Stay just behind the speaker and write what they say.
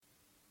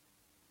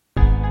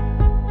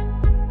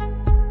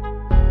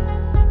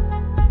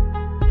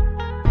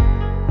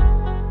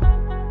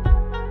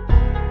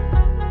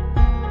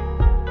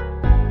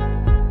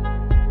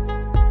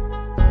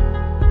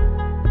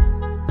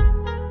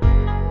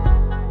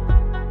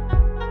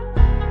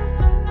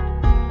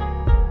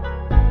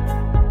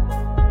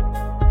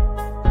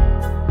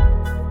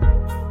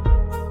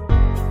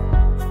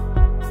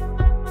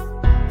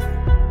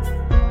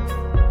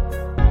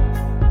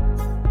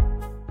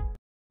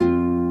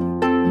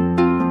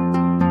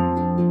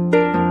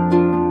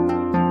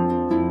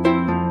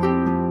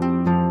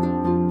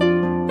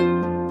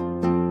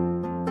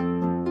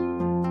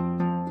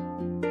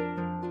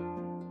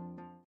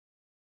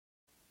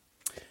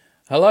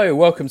Hello,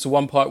 welcome to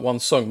One Pipe One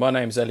Song. My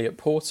name's Elliot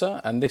Porter,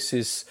 and this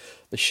is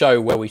the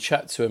show where we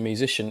chat to a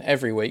musician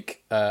every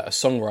week, a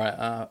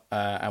songwriter,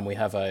 and we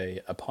have a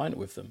pint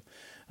with them.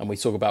 And we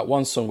talk about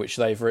one song which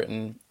they've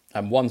written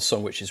and one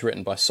song which is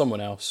written by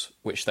someone else,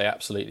 which they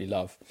absolutely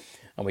love.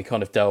 And we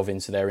kind of delve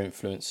into their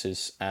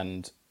influences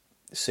and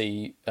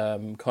see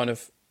kind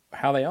of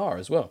how they are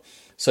as well.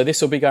 So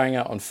this will be going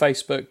out on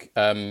Facebook,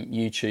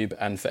 YouTube,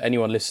 and for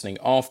anyone listening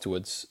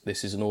afterwards,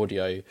 this is an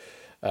audio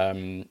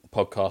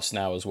podcast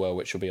now as well,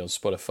 which will be on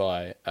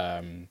Spotify,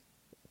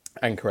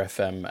 Anchor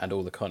FM, and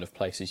all the kind of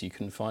places you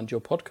can find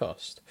your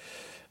podcast.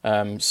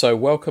 So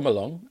welcome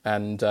along,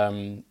 and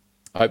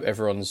I hope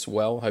everyone's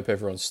well. Hope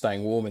everyone's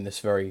staying warm in this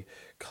very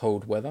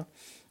cold weather.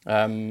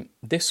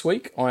 This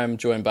week I am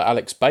joined by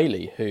Alex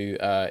Bailey, who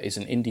is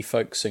an indie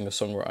folk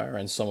singer-songwriter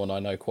and someone I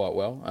know quite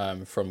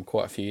well from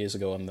quite a few years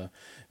ago on the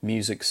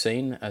music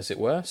scene, as it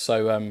were.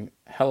 So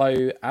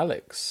hello,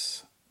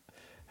 Alex.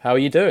 How are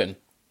you doing?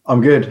 I'm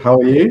good. How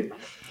are you?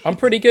 I'm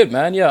pretty good,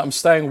 man. Yeah, I'm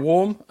staying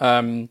warm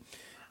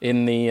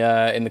in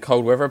the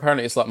cold weather.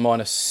 Apparently, it's like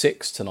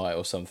 -6 tonight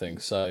or something.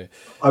 So,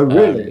 Oh,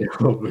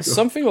 really?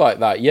 something like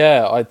that.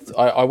 Yeah,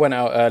 I went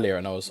out earlier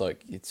and I was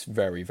like, it's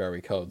very,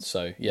 very cold.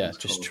 So yeah, It's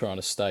just cold. trying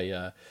to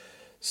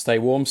stay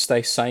warm,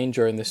 stay sane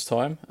during this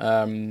time.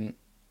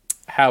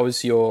 How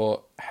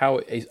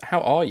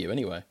are you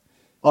anyway?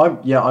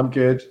 I'm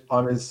good.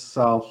 I'm in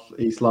South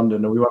East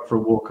London, and we went for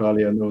a walk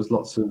earlier, and there was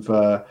lots of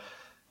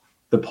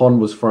the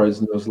pond was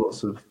frozen. There was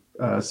lots of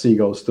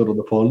seagulls stood on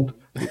the pond,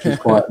 which was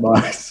quite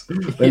nice.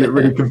 They looked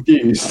really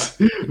confused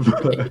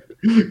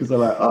because they're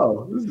like,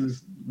 "Oh, this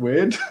is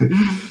weird."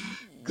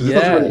 Because it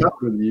doesn't really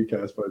happen in the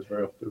UK, I suppose,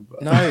 very often.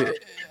 But. No,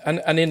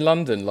 and in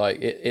London, like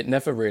it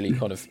never really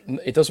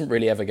it doesn't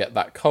really ever get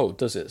that cold,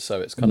 does it?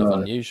 So it's kind of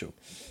unusual.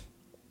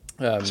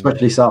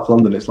 Especially South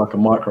London, it's like a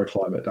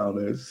microclimate down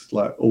there. It's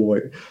like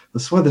always. I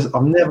swear,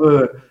 I've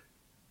never,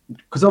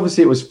 because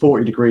obviously it was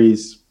 40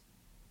 degrees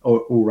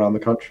all around the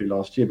country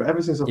last year, but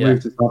ever since I've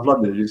moved to South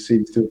London, it just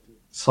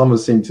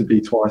summers seem to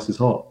be twice as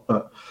hot.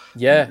 But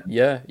Yeah,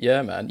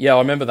 man. Yeah, I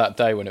remember that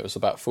day when it was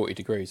about 40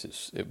 degrees.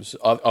 It was.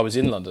 I was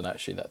in London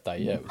actually that day.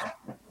 Yeah, it was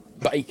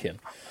baking.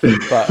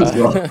 But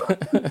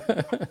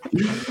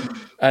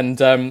and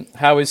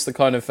how is the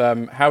kind of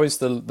how is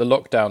the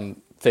lockdown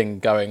thing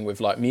going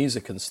with like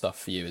music and stuff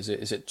for you? Is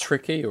it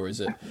tricky, or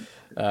is it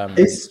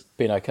it's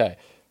been okay?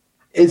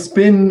 It's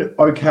been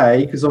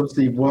okay because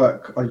obviously I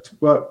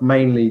work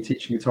mainly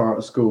teaching guitar at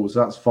a school, so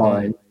that's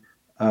fine.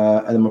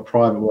 And then my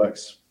private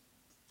work's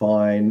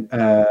fine.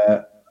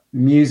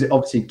 Music,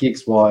 obviously,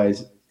 gigs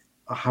wise,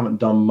 I haven't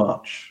done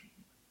much.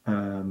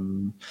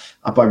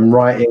 I've been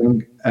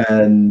writing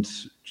and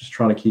just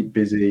trying to keep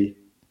busy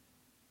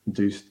and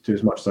do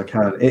as much as I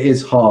can. It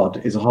is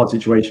hard. It's a hard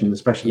situation,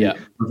 especially I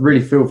really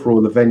feel for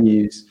all the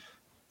venues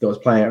that I was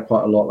playing at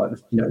quite a lot, like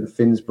the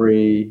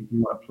Finsbury. You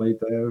might have played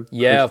there.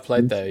 Yeah, I've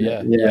played there.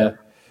 Yeah,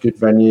 good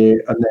venue.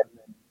 And then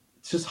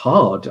it's just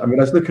hard. I mean,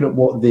 I was looking at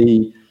what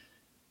the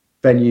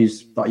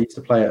venues that I used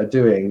to play at are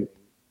doing,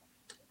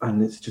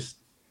 and it's just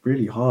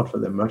really hard for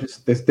them.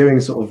 They're doing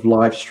sort of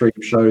live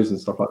stream shows and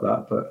stuff like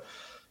that, but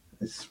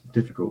it's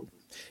difficult.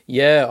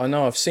 Yeah, I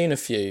know. I've seen a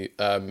few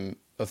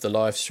of the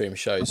live stream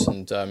shows,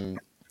 and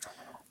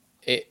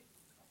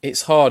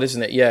it's hard,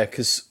 isn't it? Yeah,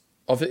 because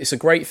it's a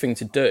great thing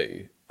to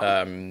do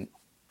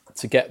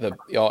to get the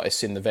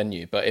artists in the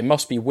venue, but it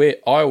must be weird.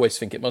 I always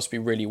think it must be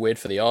really weird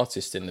for the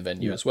artist in the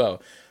venue as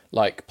well,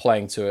 like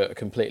playing to a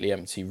completely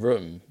empty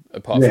room,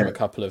 apart from a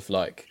couple of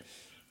like,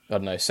 I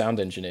don't know, sound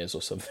engineers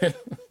or something.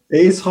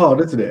 It is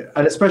hard, isn't it?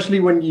 And especially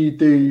when you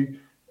do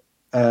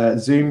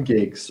Zoom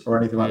gigs or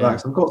anything like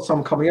that. So I've got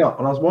some coming up,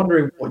 and I was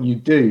wondering what you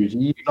do.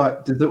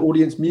 Did the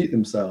audience mute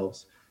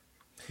themselves?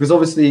 Because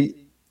obviously,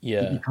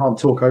 you can't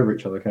talk over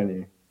each other, can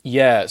you?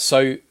 Yeah.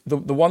 So the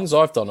ones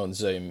I've done on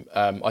Zoom,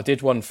 I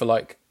did one for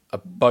like a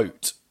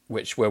boat,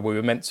 where we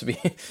were meant to be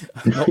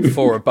not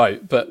for a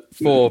boat, but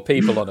for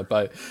people on a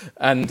boat,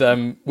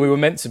 and we were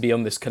meant to be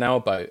on this canal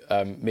boat,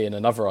 me and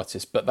another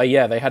artist. But they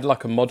had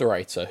like a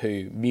moderator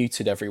who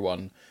muted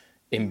everyone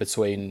in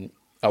between.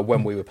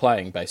 When we were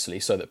playing, basically,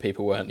 so that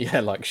people weren't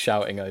like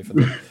shouting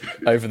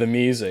over the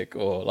music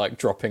or like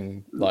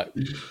dropping like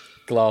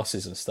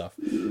glasses and stuff.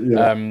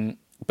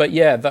 But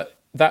yeah,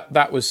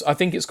 that was, I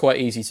think it's quite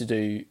easy to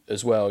do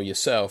as well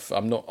yourself.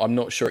 I'm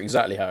not sure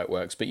exactly how it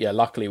works, but yeah,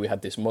 luckily we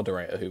had this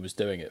moderator who was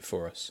doing it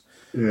for us.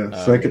 Yeah,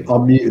 so they could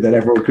unmute, then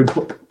everyone could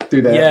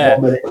do their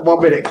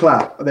 1 minute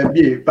clap and then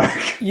mute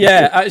back.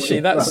 Yeah,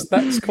 actually,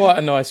 that's quite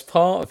a nice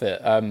part of it,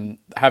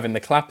 having the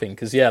clapping,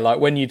 because like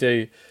when you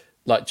do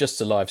like just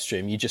a live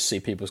stream, you just see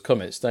people's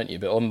comments, don't you?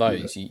 But on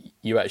those,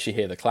 you actually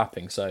hear the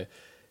clapping, so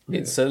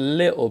it's a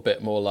little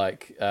bit more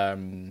like a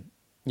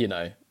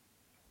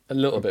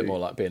little bit more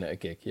like being at a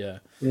gig.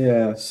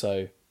 Yeah.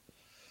 So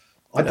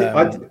I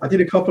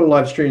did a couple of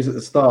live streams at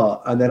the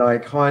start, and then I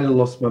kind of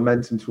lost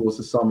momentum towards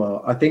the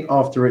summer. I think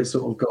after it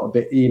sort of got a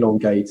bit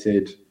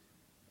elongated.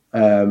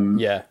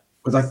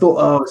 Because I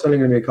thought, it's only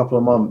going to be a couple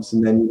of months,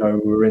 and then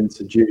we were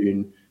into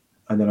June,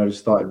 and then I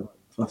just started.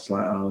 That's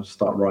like I'll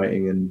start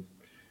writing and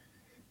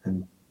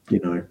and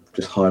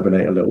just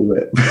hibernate a little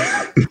bit.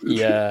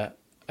 Yeah,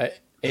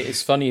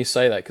 it's funny you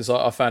say that because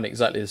I found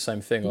exactly the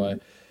same thing.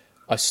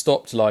 I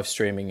stopped live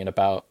streaming in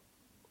about,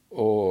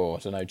 I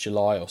don't know,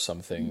 July or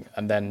something,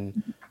 and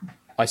then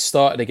I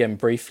started again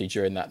briefly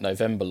during that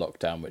November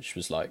lockdown, which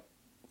was like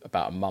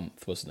about a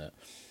month, wasn't it?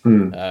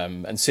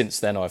 And since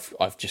then,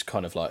 I've just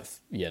kind of like,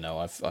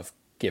 I've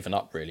given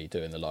up really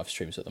doing the live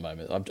streams at the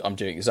moment. I'm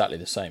doing exactly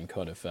the same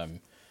kind of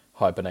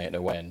hibernating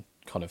away and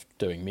kind of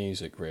doing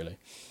music really.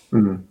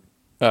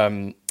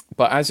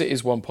 But as it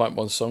is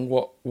 1.1 song,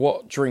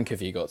 what drink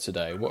have you got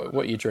today? What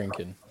are you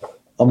drinking?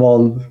 I'm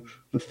on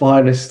the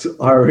finest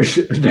Irish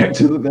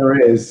nectar that there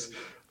is,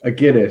 a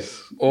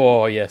Guinness.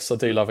 Oh yes, I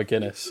do love a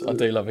Guinness. I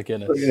do love a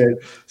Guinness. Yeah.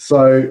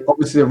 So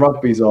obviously the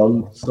rugby's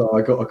on, so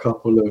I got a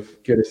couple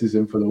of Guinnesses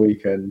in for the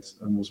weekend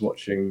and was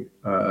watching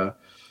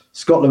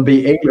Scotland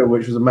beat England,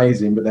 which was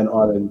amazing. But then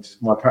Ireland,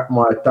 my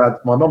mum and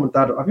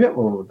dad. Have you met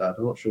my mum and dad?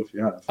 I'm not sure if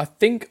you have. I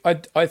think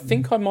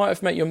I might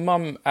have met your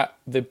mum at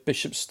the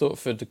Bishop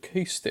Stortford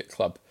Acoustic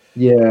Club.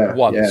 Yeah,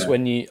 once yeah.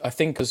 when I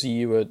think because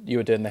you were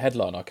doing the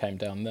headline, I came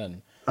down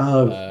then.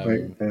 Oh,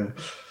 right, yeah.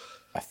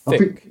 I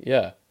think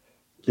yeah.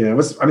 Yeah,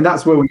 I mean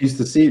that's where we used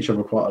to see each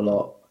other quite a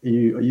lot.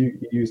 You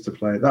used to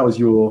play. That was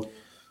your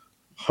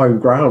home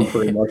ground,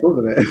 pretty much,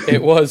 wasn't it?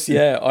 It was,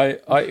 yeah.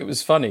 It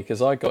was funny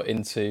because I got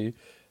into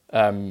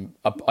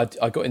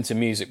I got into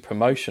music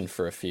promotion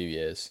for a few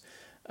years,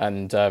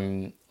 and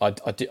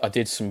I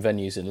did some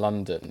venues in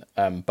London.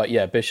 But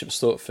yeah, Bishop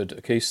Stortford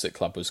Acoustic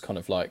Club was kind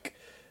of like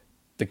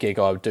the gig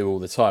I would do all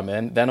the time.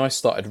 And then I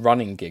started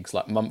running gigs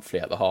like monthly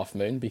at the Half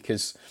Moon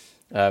because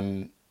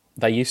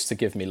they used to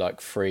give me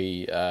like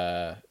free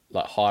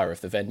like hire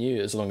of the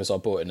venue as long as I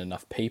brought in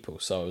enough people.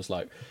 So I was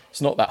like,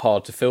 it's not that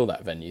hard to fill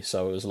that venue.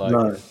 So I was like,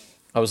 No.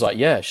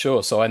 yeah,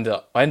 sure. So I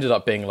ended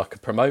up being like a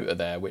promoter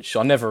there, which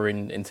I never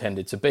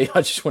intended to be.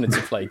 I just wanted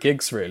to play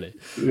gigs really.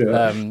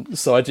 Yeah.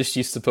 So I just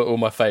used to put all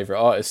my favourite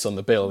artists on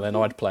the bill, and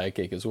then I'd play a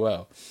gig as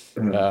well,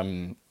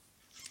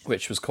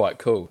 which was quite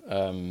cool.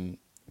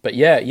 But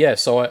yeah.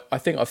 So I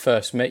think I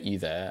first met you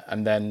there,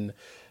 and then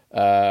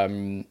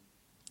I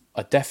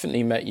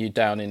definitely met you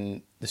down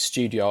in the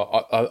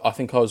studio. I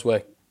think I was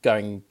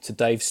going to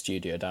Dave's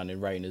studio down in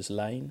Rayners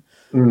Lane,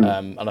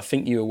 and I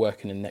think you were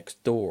working in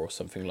Next Door or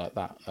something like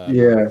that.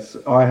 Yes,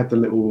 I had the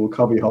little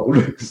cubby hole.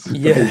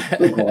 Yeah.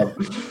 Big one.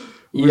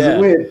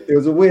 It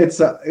was a weird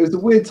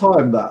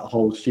time, that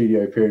whole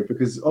studio period,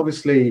 because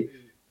obviously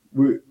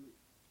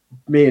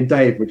me and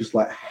Dave were just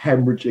like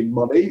hemorrhaging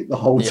money the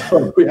whole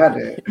time we had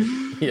it.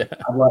 Yeah.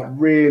 And like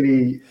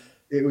really,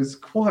 it was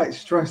quite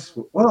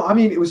stressful. Well, I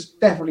mean, it was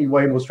definitely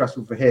way more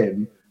stressful for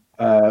him.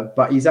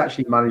 But he's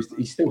actually managed.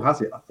 He still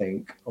has it, I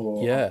think.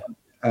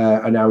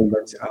 And now he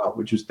rents it out,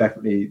 which was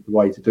definitely the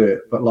way to do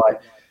it. But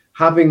like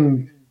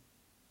having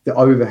the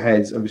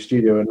overheads of a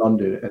studio in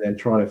London and then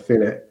trying to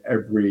fill it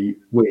every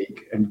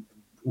week and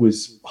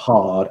was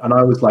hard. And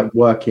I was like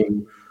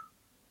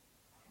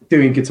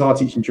doing guitar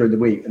teaching during the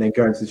week and then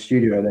going to the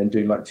studio and then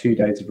doing like 2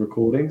 days of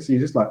recording. So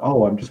you're just like,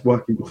 oh, I'm just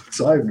working all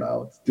the time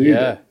now to do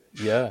that.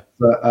 Yeah.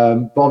 But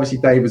obviously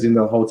Dave was in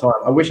the whole time.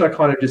 I wish I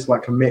kind of just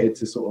like committed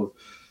to sort of.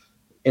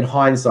 In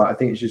hindsight, I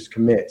think it's just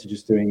commit to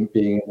just being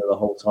in there the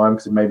whole time,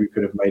 because maybe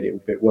could have made it a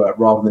bit work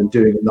rather than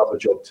doing another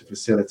job to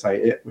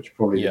facilitate it, which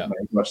probably didn't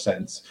make much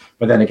sense.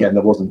 But then again,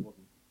 the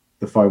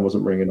phone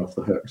wasn't ringing off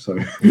the hook. So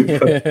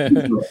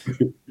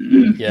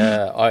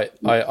yeah,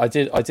 I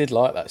did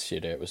like that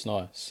studio. It was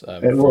nice.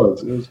 It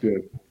was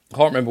good. I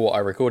can't remember what I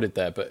recorded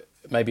there, but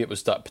maybe it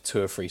was that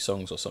 2 or 3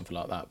 songs or something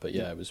like that. But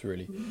yeah, it was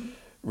really,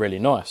 really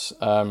nice.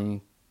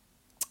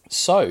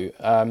 So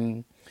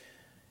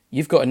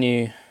you've got a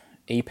new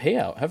EP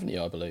out, haven't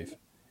you, I believe?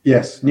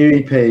 Yes, new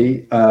EP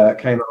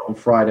came out on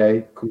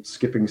Friday called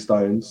Skipping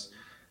Stones.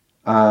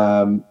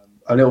 A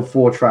little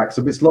 4 tracks.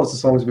 So it's lots of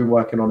songs I've been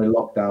working on in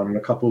lockdown and a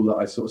couple that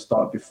I sort of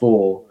started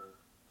before.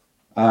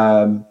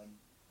 And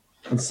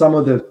some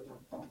of the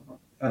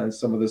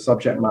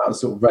subject matter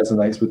sort of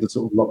resonates with the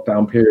sort of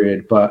lockdown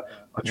period, but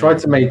I tried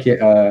to make it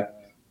a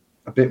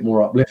bit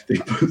more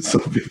uplifting, but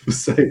some people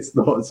say it's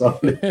not as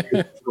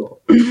uplifting.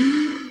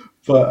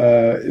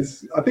 But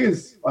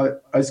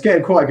it's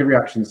getting quite a good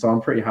reaction, so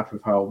I'm pretty happy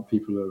with how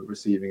people are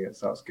receiving it.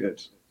 So that's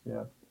good.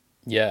 Yeah.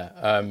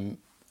 Yeah.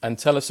 And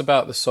tell us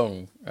about the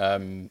song,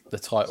 the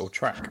title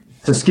track.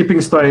 So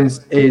Skipping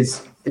Stones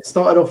it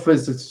started off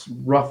as a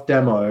rough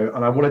demo,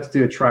 and I wanted to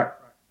do a track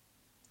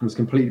that was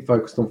completely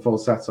focused on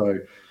falsetto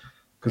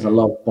because I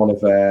love Bon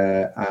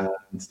Iver,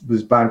 and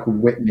there's a band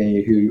called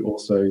Whitney who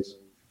also is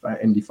an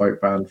indie folk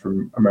band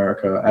from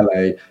America,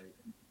 LA,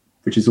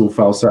 which is all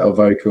falsetto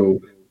vocal.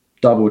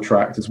 Double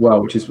tracked as well,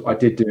 which is I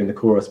did do in the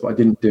chorus, but I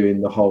didn't do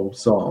in the whole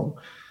song.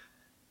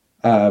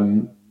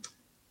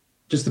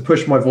 Just to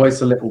push my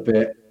voice a little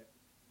bit.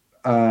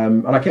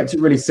 And I kept it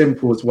really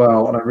simple as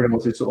well. And I really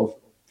wanted to sort of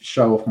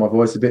show off my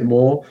voice a bit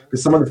more,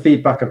 because some of the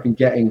feedback I've been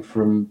getting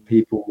from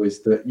people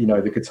was that,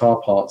 the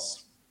guitar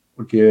parts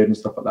were good and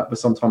stuff like that. But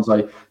sometimes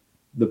the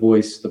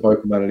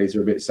vocal melodies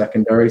are a bit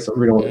secondary. So I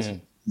really wanted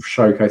to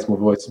showcase my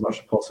voice as much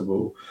as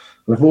possible.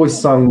 And I've always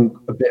sung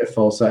a bit of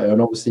falsetto,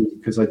 and obviously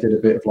because I did a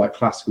bit of like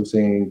classical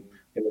singing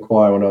in the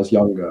choir when I was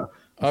younger,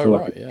 I feel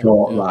like I've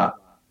got that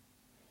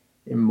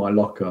in my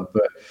locker.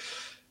 But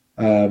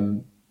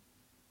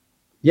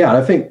yeah,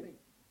 I think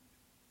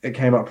it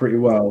came out pretty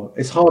well.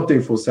 It's hard to do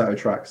falsetto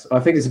tracks. I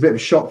think it's a bit of a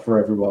shock for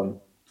everyone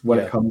when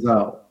it comes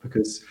out,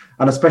 because,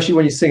 and especially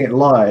when you sing it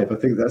live, I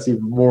think that's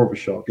even more of a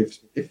shock if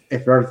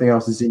everything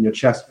else is in your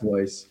chest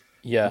voice.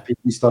 Yeah,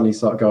 people suddenly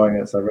start going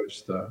against their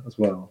register as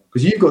well,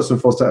 because you've got some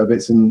falsetto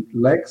bits in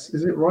legs,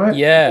 is it right?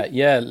 Yeah.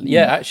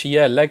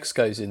 Actually, legs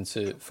goes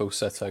into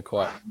falsetto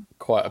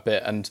quite a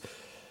bit, and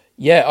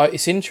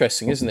it's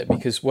interesting, isn't it?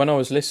 Because when I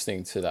was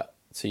listening to that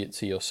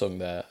to your song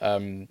there,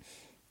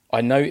 I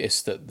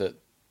noticed that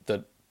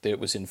it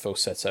was in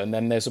falsetto, and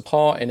then there's a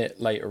part in it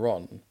later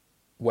on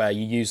where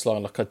you use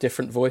like a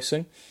different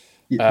voicing.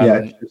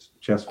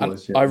 Chest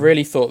voice. Yeah. I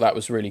really thought that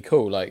was really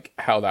cool, like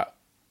how that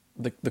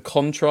the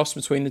contrast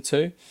between the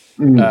two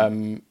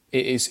it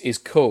is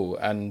cool.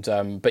 And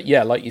but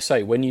yeah, like you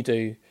say, when you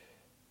do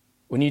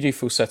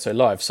falsetto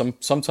live,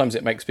 sometimes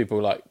it makes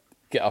people like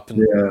get up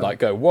and like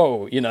go,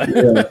 whoa, you know.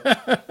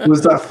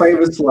 Was that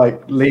famous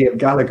like Liam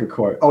Gallagher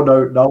quote? Oh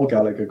no, Noel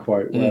Gallagher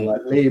quote, where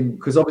like Liam,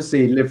 because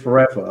obviously Live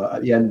Forever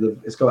at the end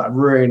of it's got that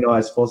really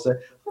nice falsetto,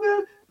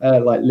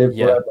 like Live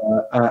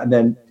Forever, and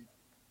then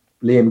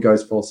Liam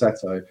goes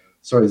falsetto.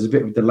 Sorry, there's a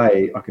bit of a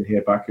delay I can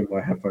hear back in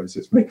my headphones.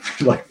 It's making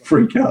me like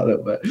freak out a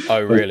little bit.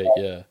 Oh, really?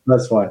 Yeah.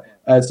 That's fine.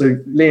 So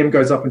Liam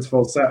goes up into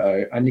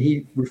falsetto, and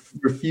he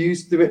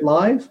refused to do it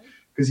live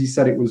because he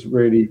said it was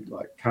really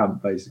like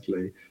camp,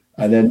 basically.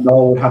 And then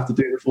Noel would have to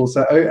do the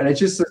falsetto. And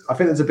it's just, I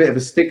think there's a bit of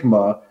a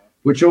stigma,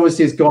 which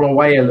obviously has gone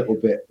away a little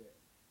bit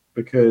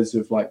because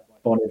of like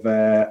Bon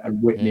Iver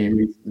and Whitney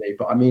recently.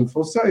 But I mean,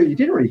 falsetto, you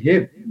didn't really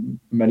hear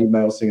many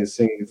male singers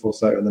singing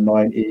falsetto in the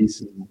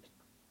 90s and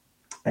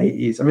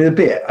 80s. I mean, a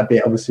bit.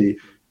 Obviously,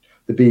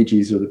 the Bee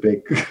Gees are the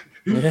big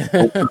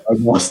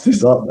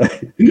masters, aren't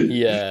they?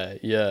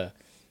 Yeah.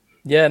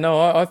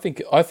 No, I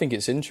think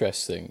it's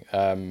interesting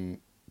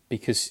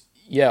because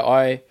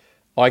I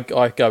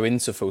go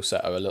into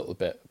falsetto a little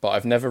bit, but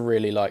I've never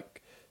really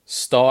like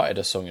started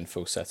a song in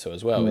falsetto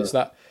as well.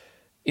 Yeah.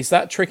 Is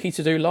that tricky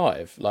to do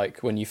live? Like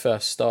when you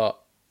first start?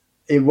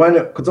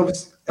 Because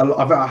obviously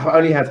I've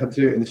only had to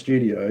do it in the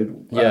studio.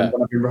 When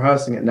I've been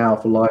rehearsing it now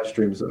for live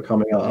streams that are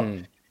coming up.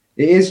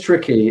 It is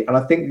tricky, and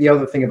I think the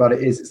other thing about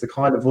it is it's the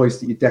kind of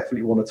voice that you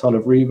definitely want a ton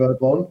of reverb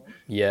on.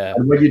 Yeah.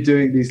 And when you're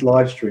doing these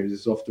live streams,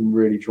 it's often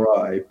really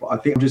dry. But I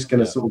think I'm just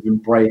going to sort of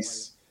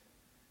embrace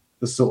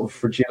the sort of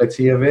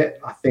fragility of it.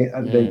 I think,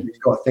 and then you've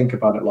got to think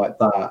about it like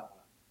that.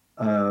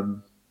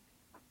 And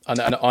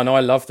I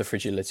love the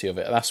fragility of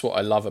it. That's what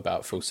I love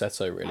about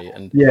falsetto, really.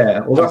 And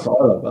that's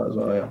what I love about it as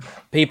well. Yeah.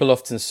 People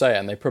often say,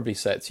 and they probably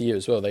say it to you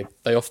as well.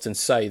 They often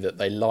say that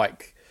they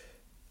like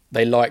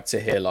to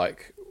hear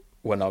like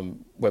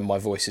when my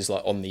voice is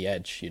like on the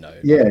edge, you know.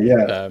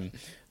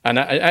 And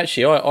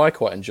actually, I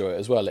quite enjoy it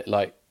as well.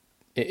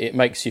 It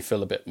makes you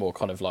feel a bit more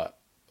kind of like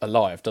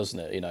alive, doesn't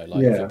it? You know,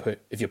 like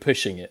if you're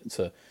pushing it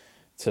to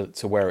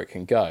where it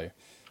can go.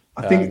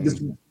 I think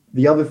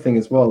the other thing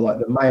as well, like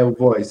the male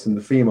voice and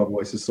the female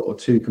voice is sort of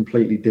two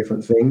completely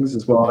different things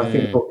as well. I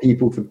think what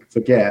people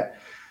forget,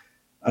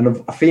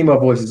 and a female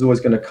voice is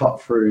always going to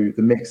cut through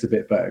the mix a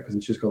bit better because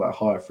it's just got that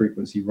higher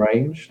frequency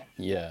range.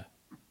 Yeah.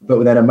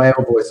 But then a male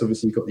voice,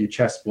 obviously you've got your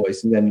chest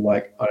voice, and then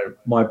like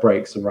my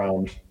breaks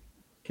around,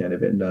 getting a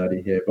bit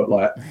nerdy here, but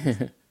like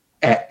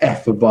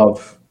F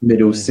above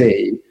middle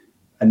C,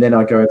 and then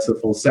I go into the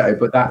falsetto.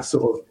 But that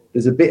sort of,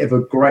 there's a bit of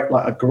a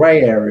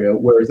grey area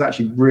where it's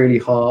actually really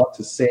hard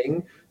to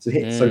sing. So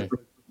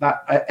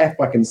that F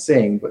I can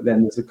sing, but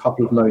then there's a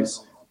couple of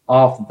notes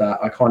after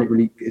that I can't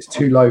really. It's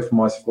too low for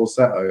my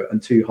falsetto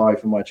and too high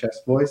for my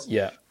chest voice.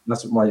 Yeah,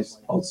 that's what my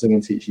old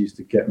singing teacher used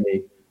to get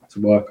me to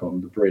work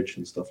on, the bridge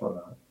and stuff like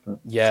that. But,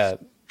 yeah,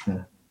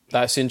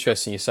 that's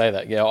interesting you say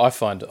that. Yeah, I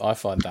find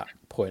that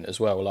point as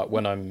well. Like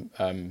when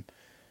I'm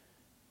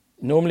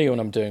normally when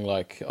I'm doing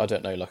like, I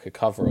don't know, like a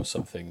cover or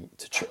something,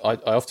 I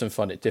often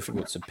find it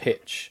difficult to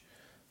pitch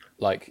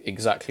like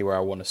exactly where I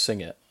want to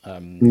sing it. I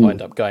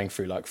end up going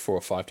through like 4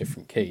 or 5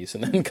 different keys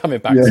and then coming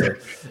back to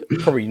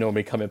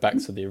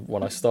the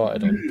one I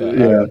started on. But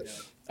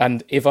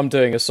and if I'm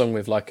doing a song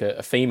with like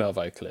a female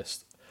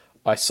vocalist,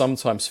 I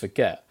sometimes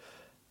forget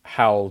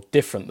how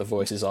different the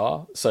voices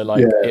are. So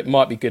like it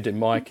might be good in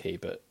my key,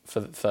 but for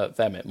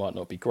them it might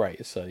not be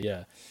great. So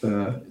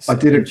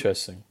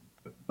interesting.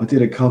 I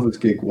did a covers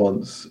gig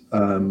once,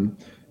 and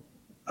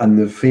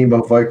the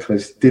female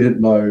vocalist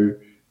didn't know.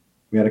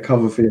 We had a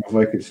cover female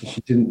vocalist, and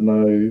she didn't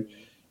know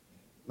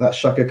that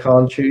Shaka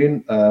Khan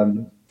tune.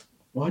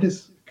 Why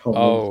does?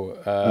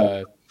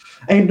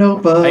 Ain't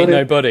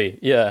nobody.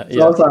 Yeah.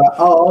 So I was like,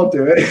 oh, I'll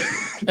do it.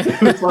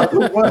 It was like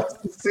the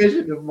worst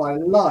decision of my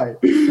life.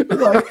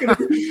 Like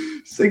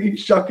singing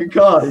Shaka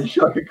Khan in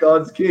Shaka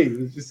Khan's key. It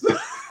was just.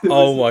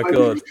 Oh my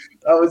god.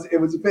 It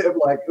was a bit of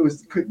like,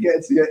 couldn't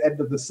get to the end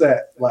of the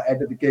set, like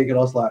end of the gig, and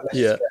I was like, let's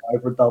just get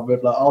over and done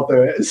with. Like, I'll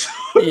do it. So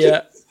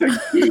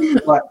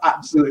like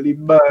absolutely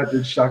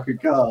murdered Shaka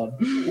Khan.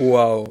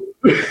 Wow.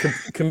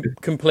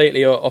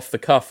 completely off the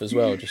cuff as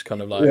well, just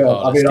kind of like, Yeah, oh,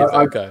 I let's mean, give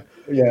it a go.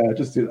 yeah,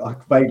 just I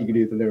vaguely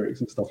knew the lyrics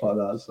and stuff like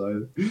that,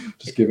 so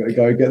just give it a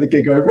go, get the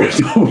gig over and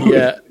done with.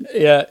 Yeah,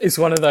 yeah, it's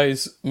one of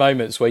those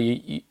moments where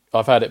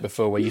I've had it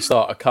before, where you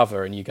start a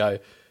cover and you go,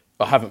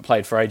 I haven't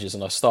played for ages,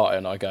 and I start it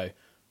and I go,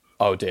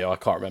 oh dear, I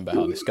can't remember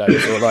how this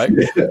goes, or like,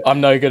 I'm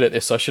no good at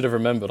this, I should have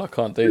remembered, I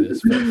can't do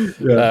this. But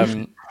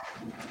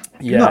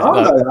Yeah, no, yeah,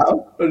 I know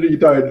that, and you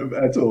don't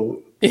at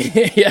all.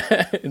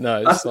 yeah, no,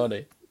 it's That's,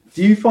 funny.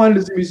 do you find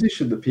as a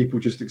musician that people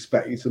just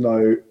expect you to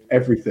know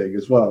everything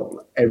as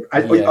well?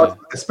 Yeah,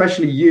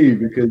 Especially you,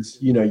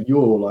 because you know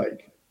you're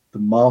like the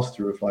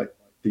master of like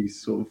these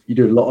sort of. You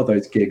do a lot of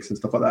those gigs and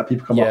stuff like that.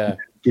 People come up and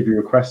yeah, give you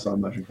requests. I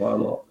imagine quite a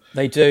lot.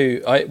 they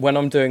do. When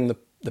I'm doing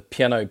the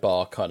piano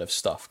bar kind of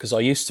stuff, because I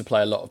used to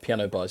play a lot of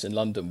piano bars in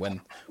London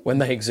when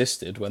they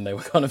existed, when they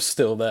were kind of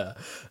still there.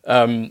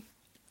 And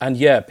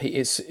yeah,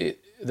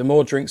 the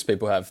more drinks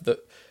people have, that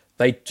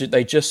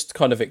they just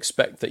kind of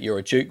expect that you're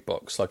a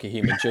jukebox, like a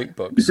human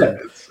jukebox,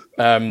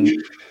 and Yes.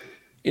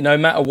 no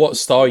matter what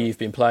style you've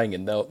been playing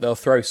in, they'll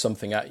throw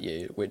something at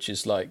you which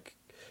is like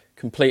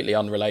completely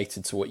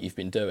unrelated to what you've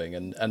been doing,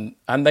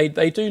 and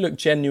they do look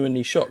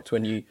genuinely shocked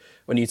when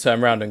you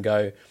turn around and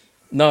go,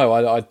 no,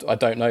 I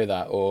don't know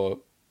that, or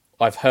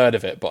I've heard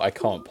of it but I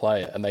can't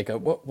play it, and they go,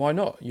 what? Why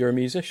not? You're a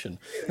musician.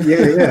 Yeah,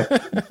 yeah.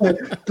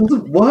 It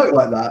doesn't work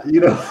like that, you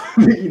know.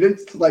 You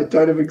just like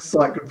don't have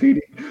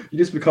encyclopedic. You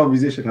just become a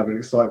musician having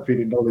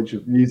encyclopedic knowledge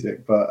of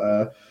music.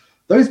 But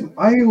those,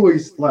 I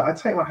always like. I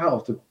take my hat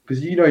off to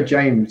because you know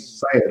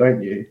James Sayer,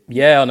 don't you?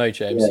 Yeah, I know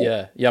James. Yeah,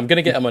 Yeah, yeah. I'm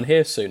gonna get him on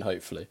here soon,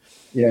 hopefully.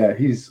 yeah.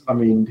 He's. I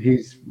mean, he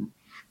is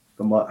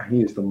the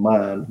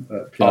man at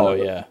Oh piano,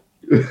 yeah.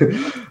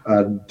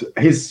 and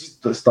his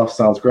stuff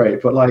sounds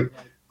great. But like,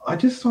 I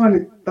just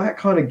find that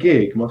kind of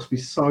gig must be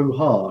so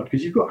hard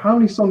because you've got how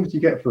many songs do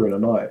you get through in a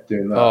night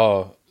doing that?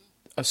 Oh,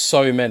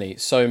 so many,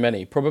 so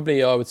many.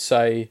 Probably I would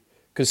say,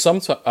 because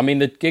sometimes, I mean,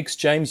 the gigs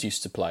James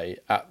used to play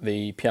at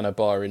the piano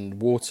bar in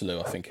Waterloo,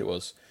 I think it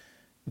was,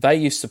 they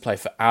used to play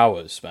for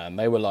hours, man.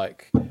 They were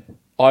like,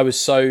 I was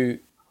so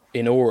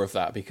in awe of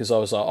that, because I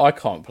was like, I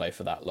can't play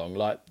for that long.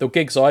 Like the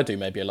gigs I do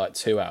maybe are like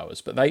 2 hours,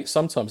 but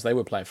they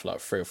were playing for like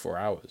 3 or 4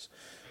 hours.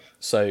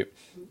 So,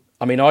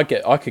 I mean, I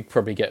could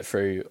probably get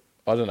through,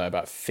 I don't know,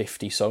 about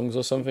 50 songs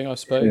or something, I Yeah.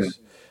 suppose.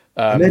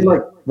 And they're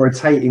like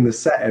rotating the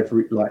set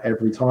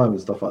every time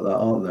and stuff like that,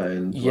 aren't they?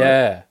 And like,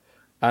 Yeah,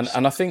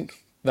 and I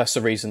think that's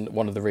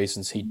one of the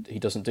reasons he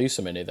doesn't do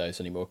so many of those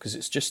anymore, because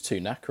it's just too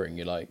knackering.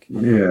 You're like,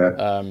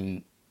 yeah,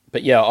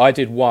 but yeah, I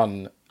did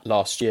one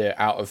last year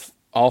out of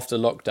after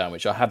lockdown,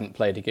 which I hadn't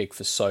played a gig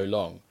for so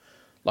long,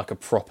 like a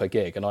proper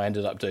gig, and I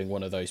ended up doing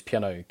one of those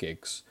piano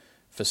gigs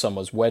for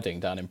someone's wedding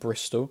down in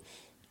Bristol,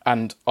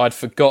 and I'd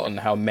forgotten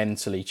how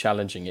mentally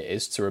challenging it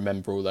is to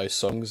remember all those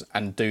songs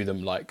and do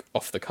them like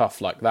off the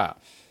cuff like that.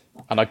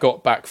 And I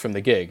got back from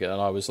the gig and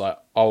I was like,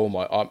 oh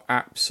my, I'm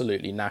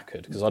absolutely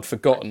knackered, because I'd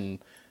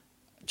forgotten.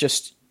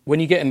 Just when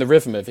you get in the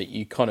rhythm of it,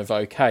 you kind of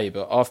okay,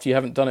 but after you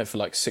haven't done it for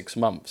like 6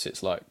 months,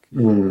 it's like a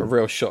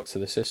real shock to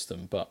the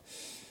system. But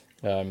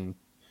do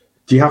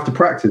you have to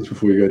practice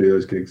before you go do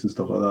those gigs and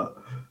stuff like that?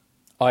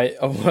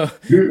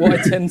 what I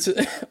tend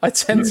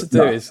to do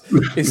No.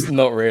 is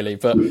not really,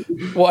 but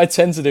what I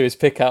tend to do is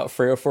pick out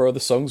 3 or 4 of the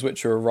songs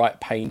which are a right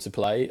pain to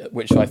play,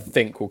 which I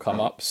think will come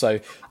up.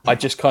 So I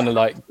just kind of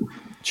like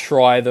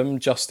try them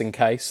just in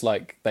case,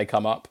 like they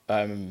come up.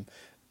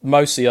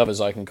 Most of the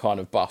others I can kind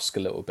of busk a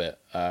little bit,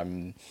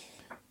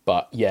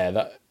 but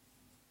yeah,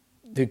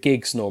 the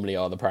gigs normally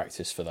are the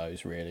practice for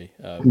those, really.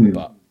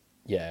 But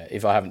yeah,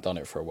 if I haven't done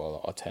it for a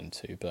while, I tend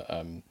to. But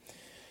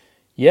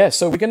yeah,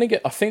 so I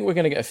think we're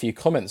gonna get a few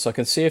comments. I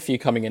can see a few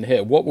coming in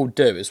here. What we'll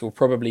do is we'll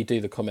probably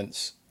do the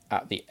comments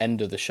at the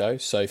end of the show.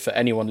 So for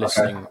anyone Okay.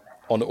 listening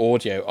on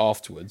audio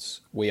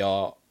afterwards, we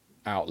are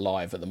out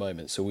live at the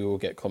moment, so we will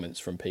get comments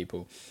from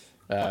people.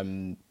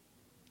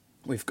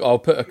 I'll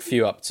put a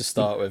few up to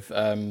start with.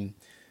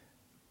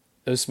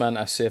 Usman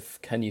Asif,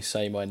 can you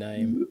say my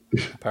name?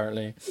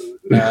 Apparently,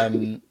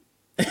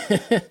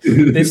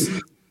 this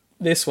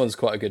this one's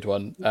quite a good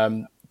one.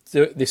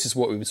 This is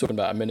what we were talking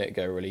about a minute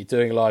ago. Really,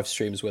 doing live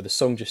streams where the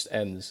song just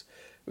ends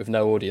with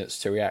no audience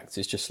to react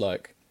is just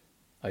like,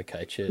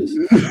 okay, cheers.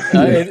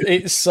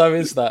 It so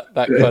is that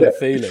kind of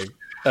feeling,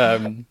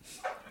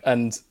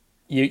 and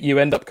you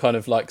end up kind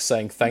of like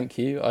saying thank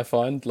you. I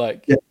find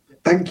like Yeah.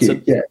 Thank you.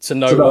 to Yeah. to So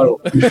no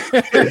one.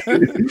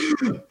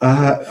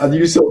 now, and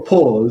you sort of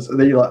pause, and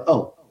then you're like,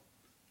 oh,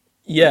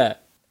 Yeah,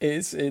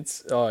 it's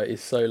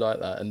so like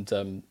that,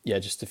 and yeah,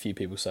 just a few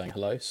people saying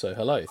hello. So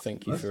hello, nice.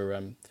 thank you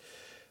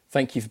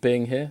for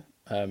being here.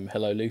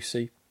 Hello,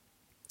 Lucy.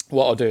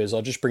 What I'll do is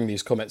I'll just bring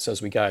these comments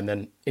as we go, and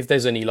then if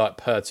there's any like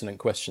pertinent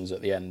questions at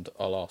the end,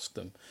 I'll ask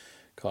them,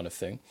 kind of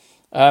thing.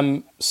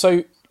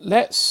 So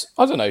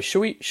I don't know,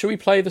 should we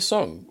play the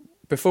song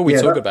before we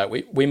Yeah. talk about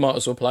it? We might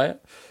as well play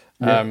it,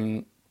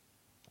 Yeah.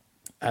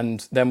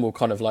 and then we'll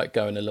kind of like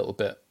go in a little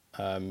bit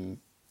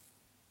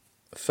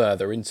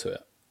further into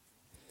it.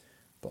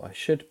 But I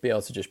should be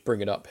able to just bring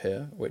it up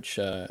here, which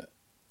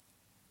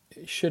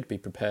it should be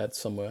prepared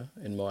somewhere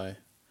in my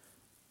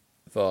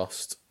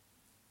vast.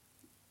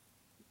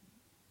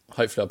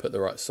 Hopefully, I'll put the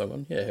right song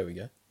on. Yeah, here we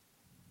go.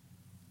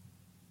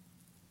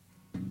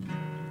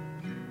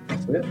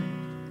 That's it.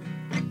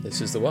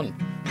 This is the one.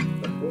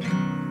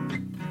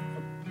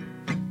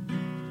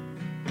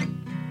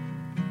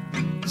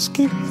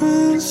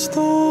 Skipping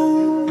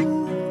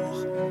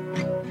stones,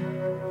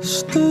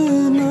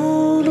 staying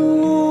out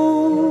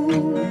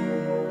alone.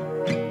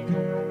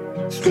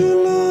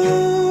 Fill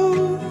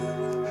up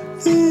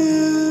the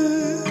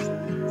air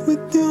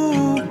with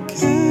your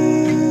kiss.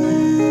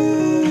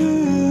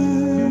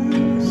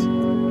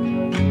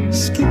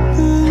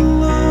 Skipping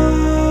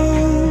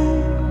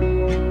line,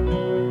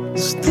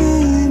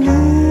 staying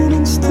in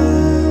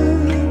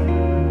instead.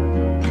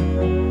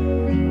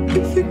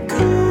 If you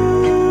come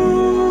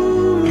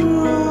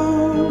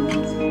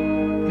around,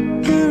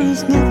 there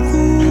is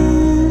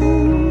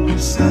nothing to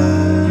say.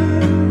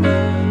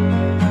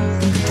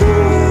 Do I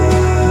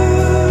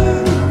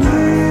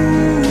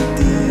need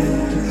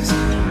this?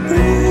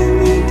 Bring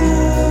me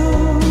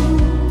down.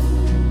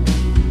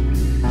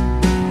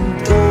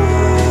 Do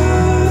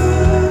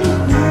I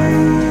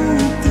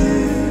need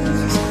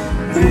this?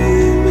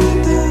 Bring me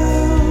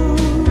down.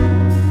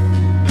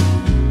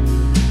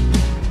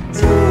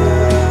 Do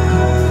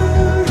I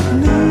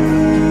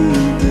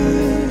need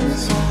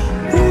this?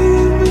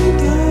 Bring me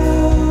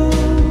down.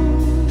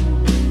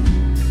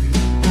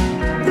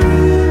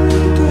 Bring me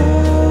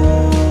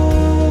down.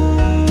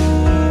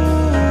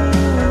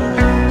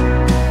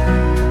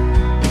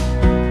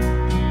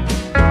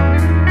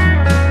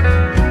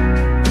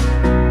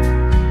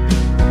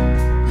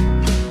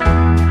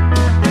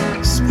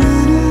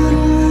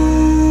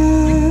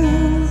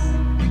 Spinning,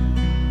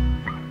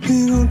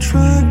 big old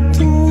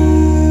tractor wheel,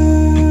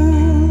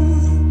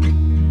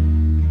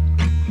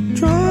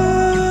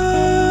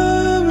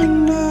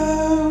 driving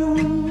down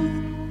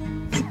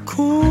the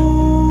cold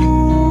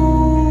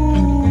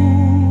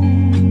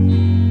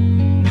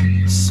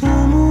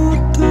summer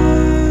day,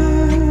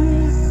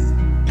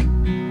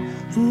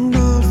 and I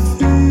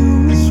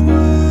feel this way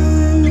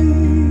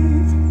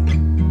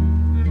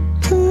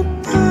to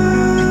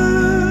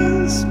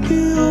pass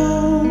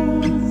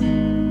beyond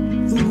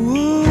the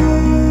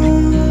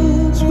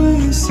words we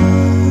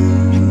say.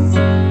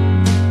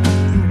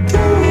 Do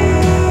I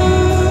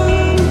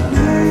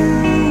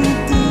need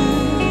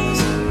this?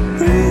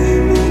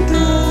 Bring me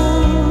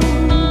down.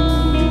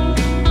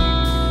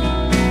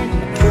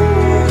 Do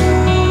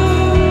I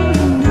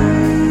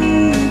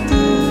need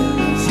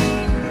this?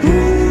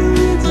 Bring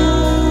me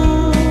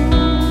down.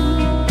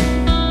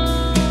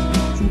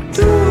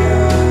 Do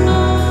I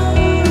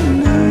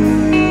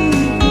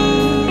need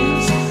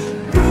this?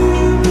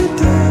 Bring me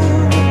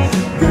down.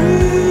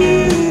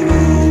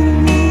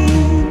 Bringing me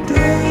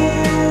down.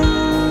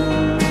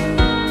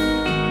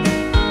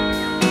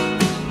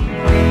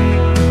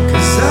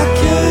 'Cause I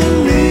can't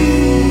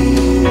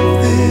leave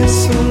this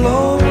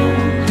alone.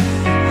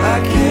 I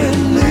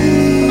can't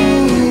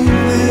leave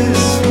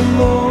this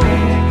alone.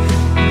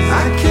 I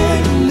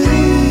can't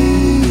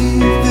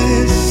leave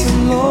this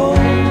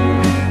alone.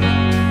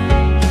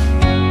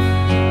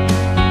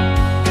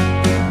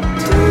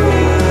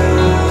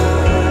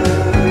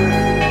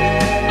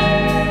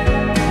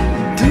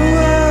 Do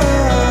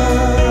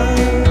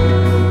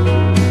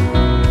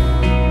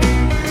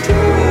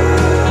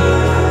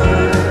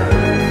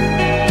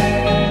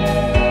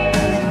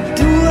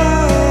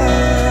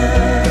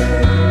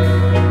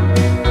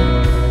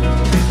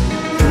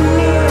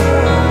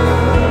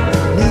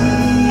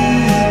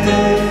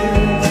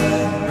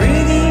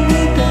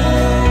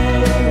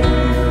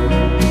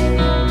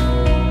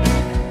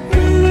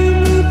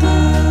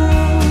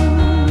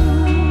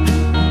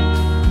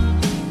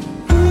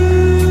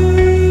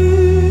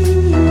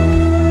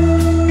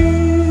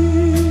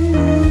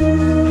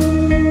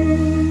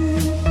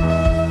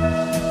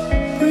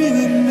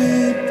bringing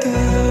me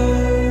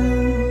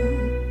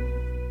down.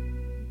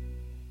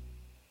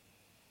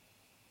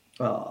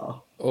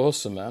 Ah,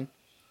 Awesome, man.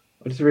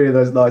 I just reading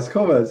those nice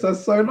comments.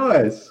 That's so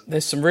nice.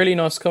 There's some really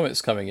nice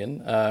comments coming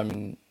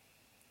in,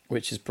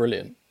 which is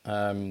brilliant.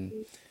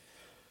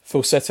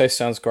 Falsetto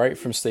sounds great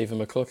from Stephen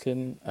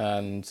McLaughlin,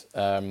 and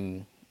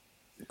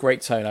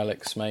great tone,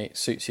 Alex, mate.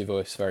 Suits your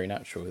voice, very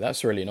natural.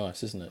 That's really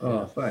nice, isn't it?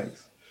 Oh,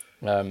 thanks.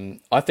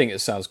 I think it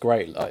sounds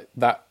great. Like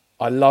that,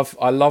 I love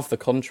the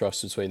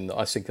contrast between.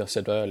 I think I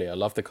said earlier, I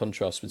love the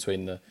contrast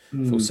between the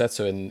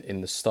falsetto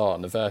in the start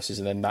and the verses,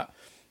 and then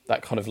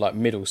that kind of like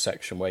middle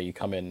section where you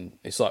come in.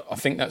 It's like, I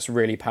think that's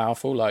really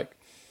powerful. Like,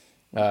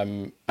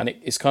 and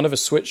it's kind of a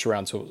switch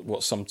around to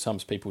what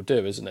sometimes people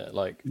do, isn't it?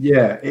 Like,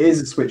 Yeah, it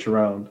is a switch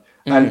around.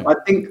 And I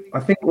think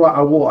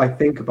what I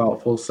think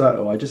about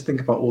falsetto, I just think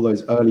about all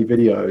those early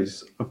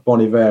videos of Bon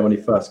Iver when he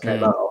first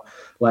came out.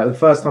 Like the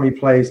first time he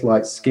plays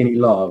like Skinny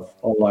Love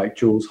on like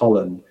Jules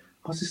Holland,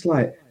 I was just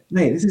like,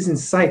 mate, this is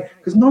insane,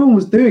 because no one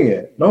was doing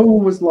it. No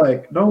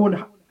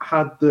one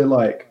had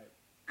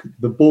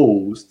the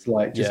balls to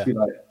like just Yeah. be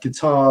like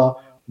guitar,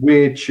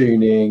 weird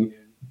tuning,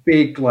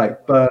 big,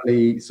 like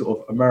burly sort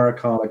of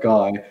Americana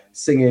guy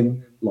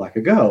singing like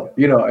a girl.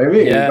 You know what I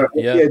mean? Yeah,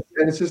 But, yeah.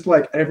 and it's just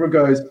like everyone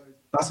goes,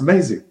 "That's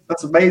amazing!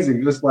 That's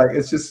amazing!" Just like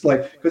it's just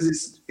like because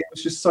it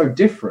was just so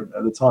different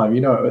at the time,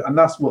 you know, and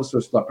that's what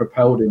sort of like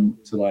propelled him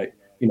to like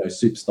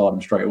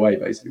superstardom straight away.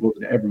 Basically,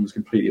 wasn't it? Everyone was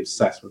completely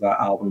obsessed with that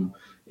album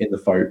in the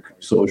folk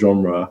sort of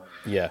genre.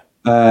 Yeah.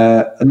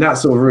 And that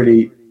sort of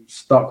really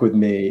stuck with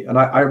me. And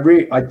I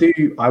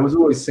was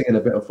always singing a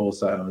bit of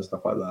falsetto and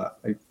stuff like that.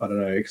 I don't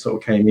know, it sort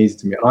of came easy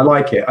to me. And I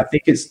like it. I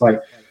think it's like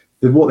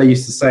what they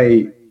used to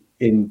say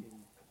in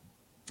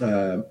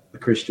the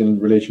Christian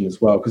religion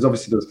as well, because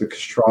obviously there was the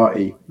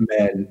castrati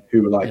men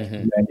who were like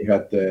men who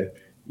had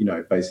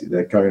basically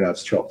their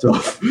gonads chopped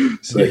off,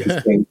 so they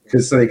could sing,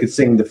 so they could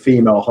sing the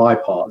female high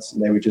parts,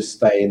 and they would just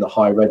stay in the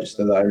high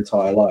register their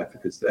entire life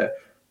because they're,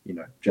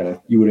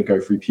 you wouldn't go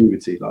through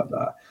puberty like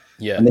that.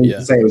 Yeah. And then you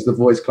can say it was the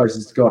voice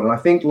closest to God. And I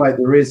think like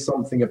there is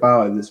something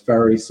about it that's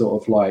very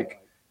sort of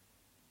like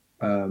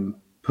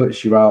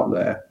puts you out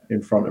there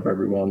in front of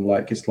everyone.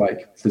 Like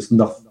there's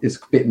nothing. It's a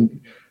bit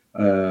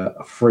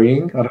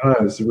freeing. I don't know.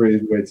 It's a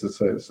really weird to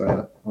say it.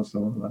 Or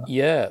something like that.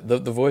 Yeah, the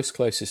voice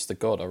closest to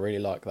God. I really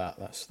like that.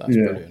 That's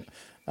brilliant.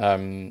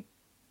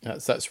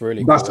 That's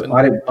really cool.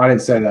 I didn't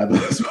say that, but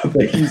that's what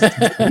they used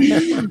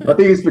to. I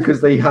think it's because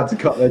they had to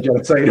cut their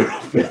genitalia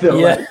off. They're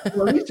like,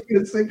 well, at least you're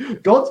gonna sing.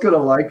 God's gonna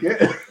like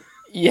it.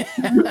 Yeah,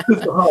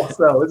 it's a hard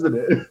sell, isn't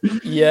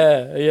it?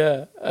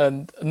 Yeah.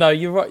 And no,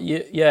 you're right.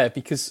 Yeah,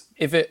 because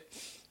if it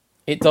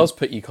does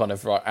put you kind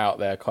of right out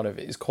there, kind of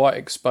it's quite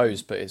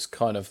exposed, but it's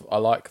kind of, I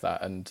like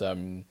that,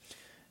 and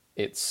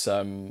it's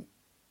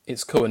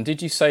cool. And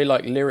did you say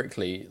like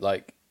lyrically,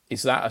 like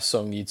is that a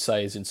song you'd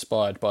say is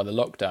inspired by the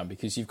lockdown?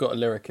 Because you've got a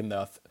lyric in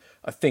there.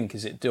 I think,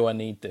 is it "Do I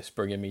Need This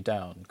Bringing Me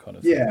Down" kind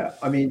of thing? Yeah,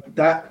 I mean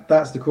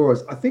that's the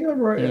chorus. I think I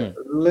wrote it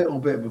a little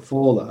bit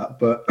before that,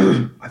 but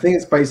I think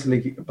it's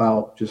basically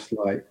about just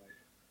like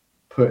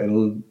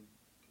putting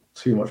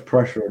too much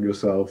pressure on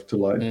yourself to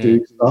like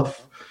do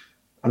stuff.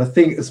 And I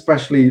think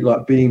especially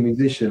like being a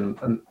musician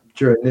and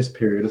during this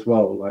period as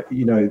well, like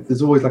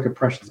there's always like a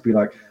pressure to be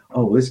like,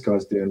 oh, well, this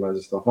guy's doing loads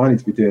of stuff. I need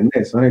to be doing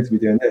this. I need to be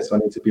doing this. I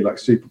need to be like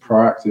super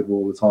proactive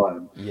all the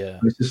time. Yeah,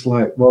 and it's just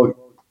like, well.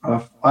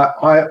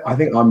 I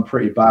think I'm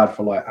pretty bad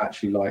for like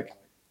actually like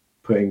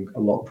putting a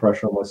lot of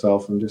pressure on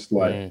myself and just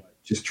like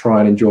just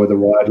try and enjoy the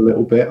ride a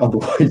little bit.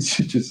 Otherwise,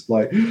 you just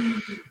like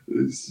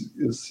you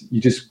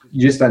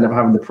just end up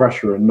having the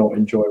pressure and not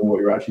enjoying what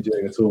you're actually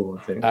doing at all.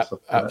 I think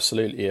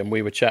absolutely. And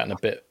we were chatting a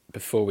bit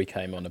before we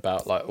came on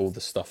about like all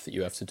the stuff that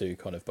you have to do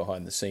kind of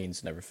behind the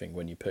scenes and everything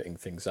when you're putting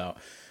things out.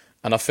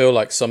 And I feel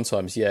like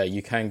sometimes,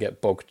 you can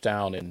get bogged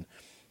down in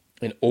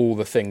all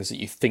the things that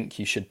you think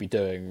you should be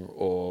doing,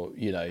 or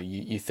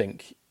you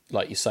think,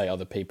 like you say,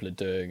 other people are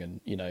doing,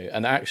 and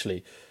and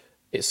actually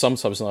it's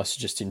sometimes nice to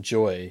just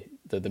enjoy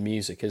the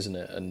music, isn't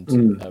it?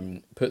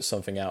 And put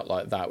something out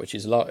like that, which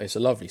is it's a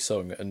lovely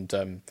song.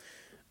 And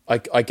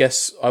I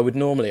guess I would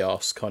normally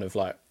ask kind of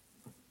like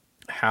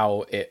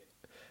how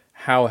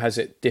has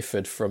it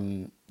differed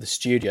from the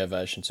studio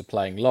version to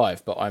playing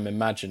live, but I'm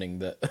imagining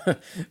that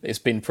it's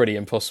been pretty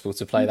impossible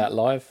to play that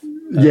live.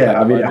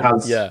 I mean, it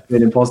has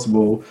been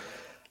impossible.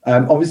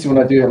 Obviously,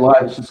 when I do it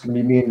live, it's just going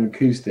to be me and an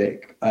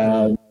acoustic.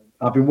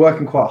 I've been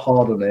working quite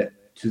hard on it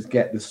to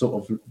get the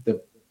sort of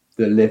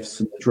the lifts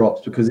and the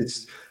drops,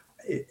 because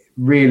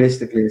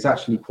realistically, it's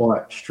actually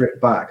quite stripped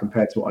back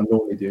compared to what I'm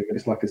normally doing.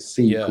 It's like a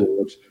C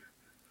chord.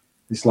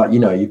 It's like,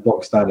 you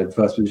box standard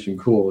first position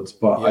chords,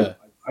 but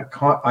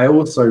I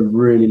also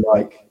really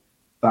like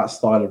that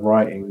style of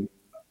writing,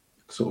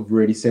 sort of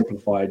really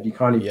simplified. You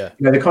kind of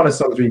the kind of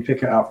songs where you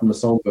pick it out from a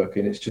songbook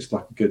and it's just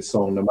like a good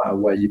song no matter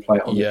where you play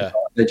it on the guitar.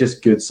 They're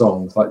just good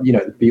songs, like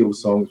the Beatles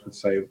songs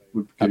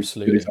would be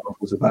good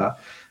examples of that,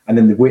 and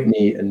then the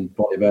Whitney and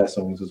Bon Iver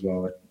songs as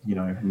well,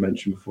 I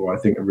mentioned before, I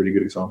think are really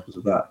good examples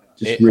of that,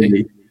 just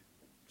really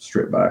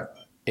stripped back.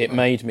 It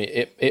made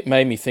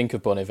me think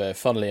of Bon Iver,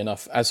 funnily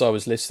enough, as I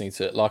was listening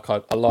to it. Like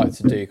I like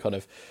to do kind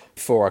of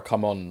before I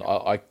come on,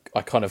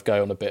 I kind of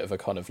go on a bit of a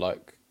kind of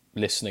like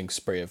listening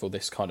spree of all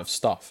this kind of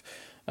stuff,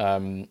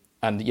 and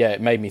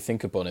it made me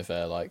think of Bon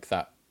Iver, like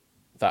that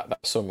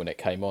song when it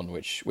came on,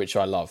 which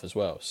I love as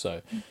well.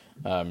 So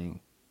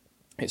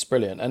it's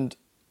brilliant. And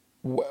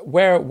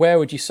where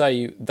would you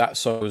say that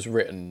song was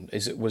written?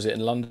 Was it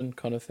in London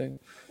kind of thing?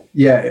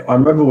 Yeah, I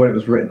remember when it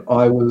was written.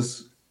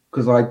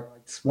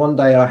 One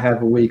day I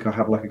have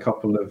like a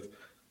couple of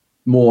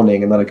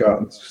morning, and then I go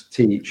out and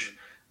teach,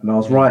 and I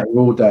was writing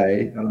all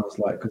day, and I was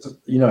like, because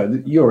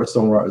you're a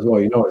songwriter as well,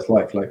 it's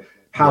like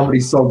how many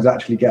songs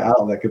actually get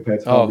out there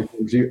compared to how many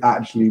songs you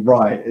actually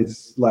write.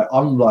 It's like,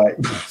 I'm like,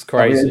 it's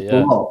crazy.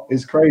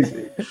 It's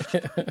crazy.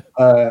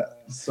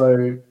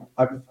 So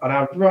I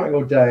was writing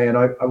all day, and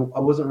I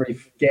wasn't really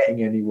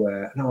getting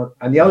anywhere.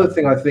 And the other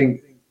thing I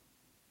think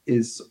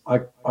is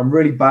I'm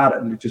really bad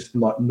at just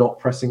like not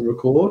pressing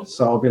record.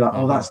 So I'll be like,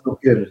 oh, that's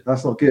not good.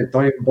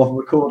 Don't even bother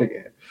recording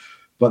it.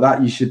 But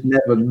that you should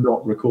never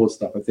not record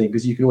stuff, I think,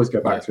 because you can always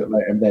go back to it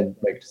later and then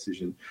make a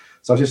decision.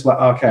 So I was just like,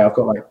 okay, I've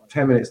got like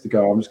 10 minutes to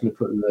go. I'm just going to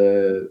put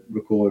the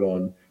record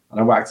on. and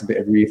I whacked a bit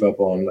of reverb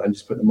on and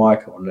just put the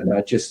mic on, and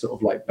I just sort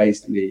of like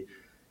basically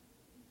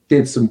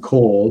did some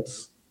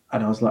chords,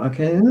 and I was like,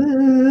 okay,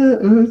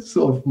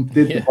 sort of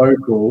did the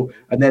vocal,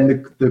 and then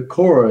the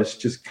chorus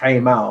just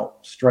came out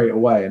straight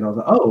away, and I was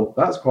like, oh,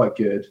 that's quite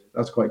good,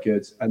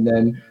 and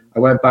then I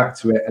went back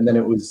to it, and then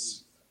it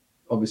was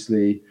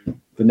obviously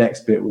the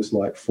next bit was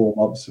like 4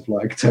 months of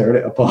like tearing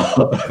it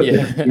apart,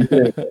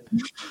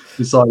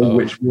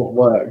 deciding what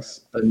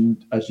works,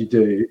 and as you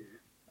do.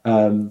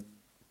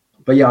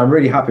 But yeah, I'm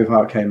really happy with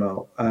how it came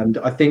out, and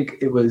I think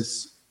it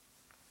was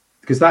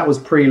because that was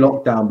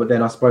pre-lockdown, but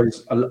then I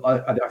suppose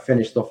I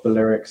finished off the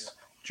lyrics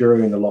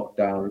during the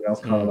lockdown, and I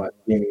was kind of like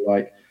feeling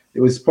like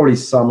it was probably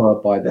summer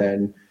by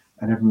then,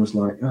 and everyone was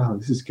like, oh,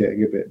 this is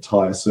getting a bit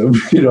tiresome,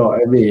 you know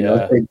what I mean?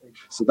 I think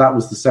so. That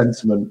was the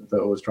sentiment that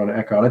I was trying to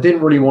echo, and I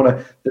didn't really want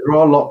to. There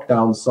are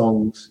lockdown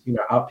songs, you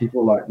know,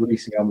 people like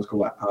releasing albums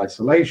called like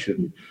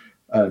Isolation,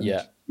 you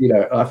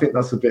know, I think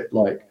that's a bit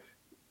like,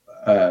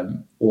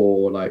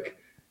 or like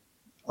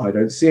I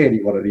Don't See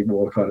Anyone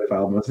Anymore kind of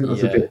album. I think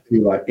that's a bit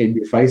too like in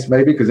your face,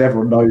 maybe, because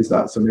everyone knows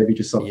that. So maybe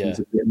just something that's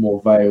a bit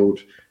more veiled.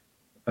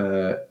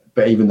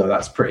 But even though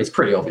it's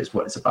pretty obvious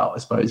what it's about, I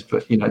suppose.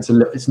 But you know,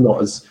 it's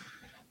not as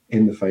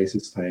in the face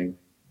as saying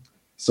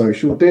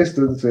social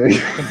distancing.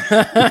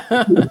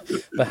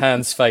 The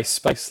Hands Face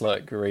Space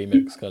like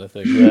remix kind of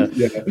thing.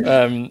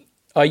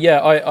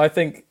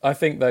 I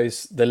think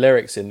the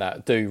lyrics in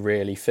that do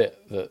really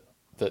fit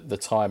the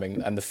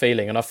timing and the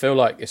feeling, and I feel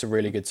like it's a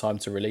really good time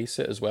to release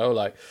it as well.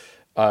 Like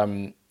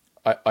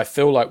I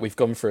feel like we've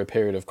gone through a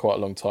period of quite a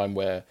long time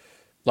where,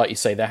 like you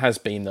say, there has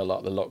been the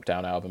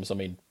lockdown albums. I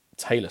mean,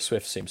 Taylor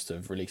Swift seems to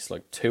have released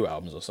like 2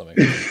 albums or something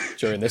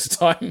during this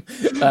time.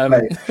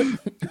 Mate,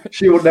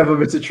 she will never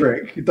miss a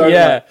trick. If there's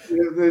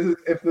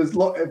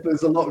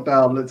a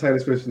lockdown that Taylor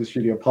Swift's in the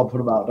studio pumping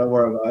them out, don't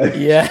worry about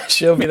it. Yeah,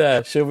 she'll be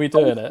there. She'll be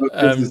doing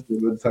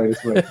it. Taylor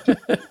Swift.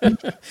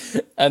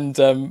 And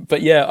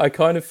but yeah, I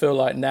kind of feel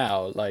like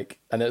now, like,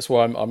 and that's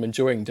why I'm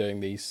enjoying doing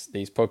these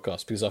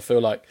podcasts, because I feel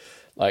like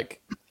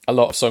a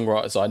lot of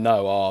songwriters I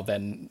know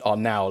are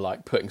now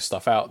like putting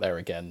stuff out there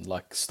again,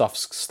 like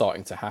stuff's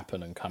starting to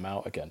happen and come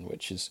out again,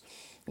 which is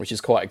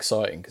quite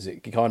exciting, because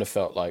it kind of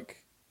felt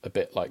like a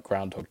bit like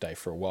Groundhog Day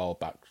for a while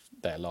back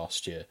there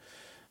last year,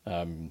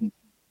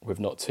 with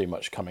not too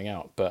much coming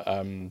out. But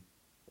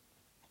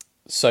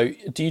so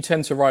do you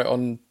tend to write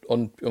on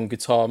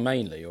guitar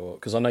mainly, or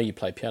because I know you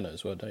play piano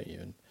as well, don't you?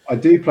 And I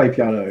do play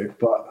piano,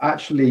 but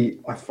actually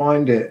I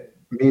find it.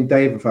 Me and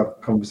Dave have had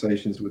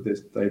conversations with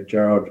this Dave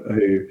Gerard,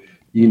 who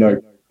you know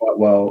quite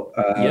well.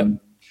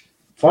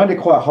 Find it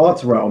quite hard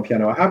to write on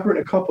piano. I have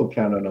written a couple of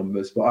piano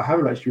numbers, but I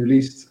haven't actually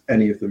released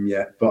any of them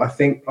yet. But I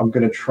think I'm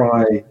going to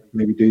try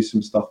maybe do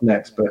some stuff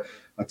next. But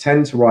I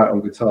tend to write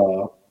on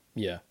guitar.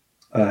 Yeah.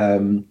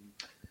 And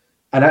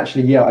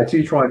actually, I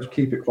do try and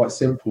keep it quite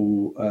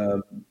simple.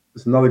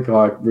 There's another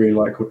guy I really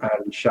like called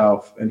Andy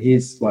Schauf, and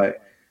he's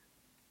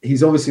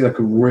obviously like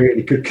a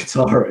really good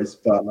guitarist,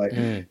 but like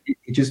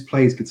he just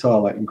plays guitar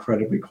like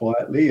incredibly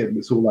quietly, and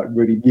it's all like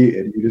really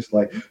muted. You just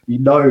like, you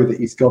know that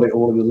he's got it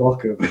all in the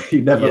locker, but he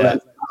never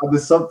lets it out.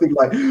 There's something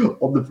like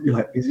on the, you're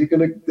like, is he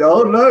gonna?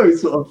 Oh no,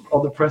 he's sort of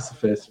on the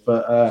precipice.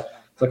 But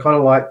so I kind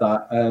of like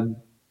that.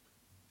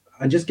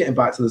 And just getting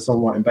back to the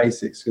songwriting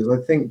basics, because I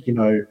think, you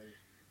know,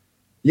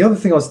 the other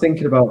thing I was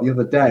thinking about the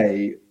other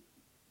day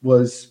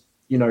was,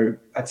 you know,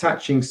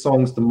 attaching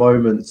songs to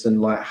moments,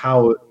 and like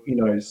how, you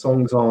know,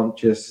 songs aren't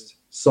just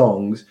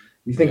songs.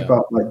 You think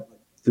about like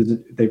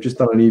they've just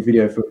done a new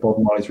video for Bob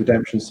Marley's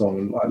Redemption song,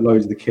 and like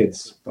loads of the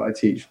kids that I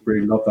teach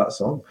really love that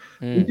song.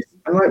 And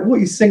like what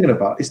he's singing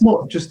about, it's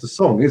not just a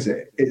song, is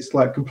it? It's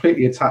like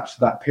completely attached to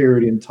that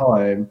period in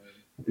time.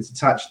 It's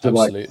attached to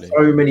like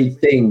so many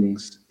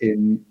things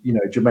in, you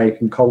know,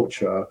 Jamaican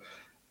culture,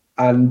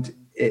 and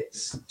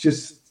it's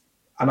just,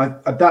 and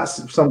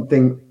that's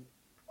something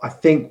I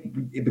think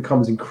it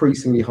becomes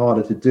increasingly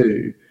harder to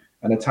do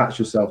and attach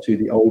yourself to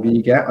the older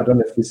you get. I don't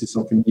know if this is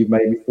something you've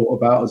maybe thought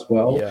about as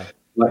well.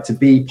 Like to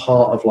be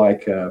part of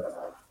like a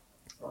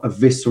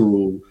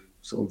visceral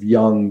sort of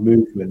young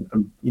movement.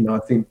 And, you know, I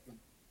think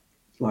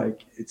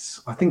like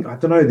I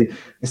don't know,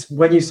 it's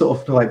when you sort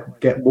of like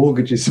get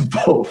mortgages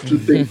involved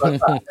and things like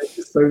that. It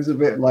just seems a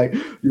bit like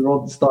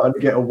you're starting to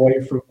get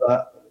away from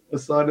that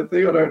side of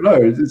thing. I don't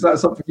know. Is that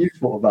something you've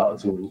thought about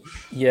at all?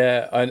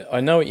 Yeah, I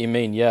know what you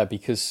mean. Yeah,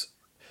 because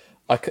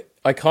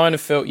I kind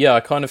of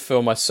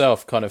feel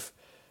myself kind of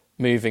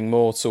moving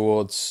more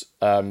towards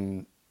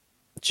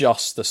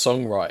just the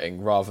songwriting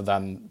rather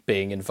than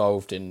being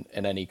involved in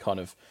any kind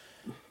of,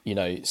 you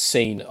know,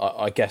 scene.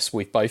 I guess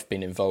we've both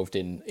been involved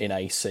in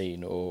a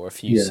scene or a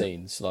few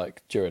scenes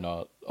like during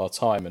our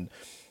time. And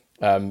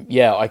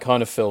I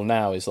kind of feel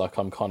now is like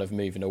I'm kind of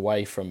moving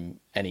away from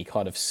any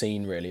kind of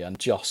scene really, and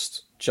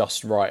just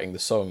writing the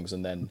songs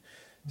and then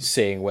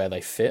seeing where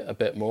they fit a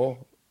bit more.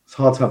 It's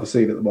hard to have a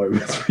scene at the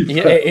moment.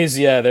 Yeah, it is.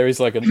 Yeah, there is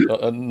like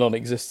a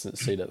non-existent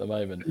scene at the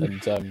moment,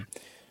 and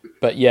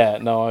but yeah,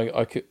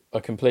 no, I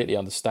completely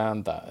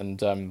understand that,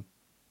 and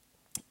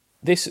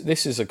this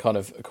is a kind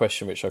of a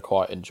question which I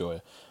quite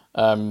enjoy,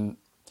 and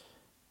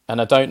and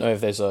I don't know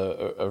if there's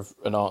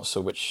an answer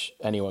which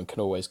anyone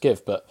can always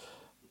give, but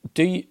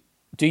do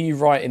you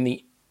write in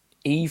the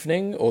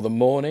evening or the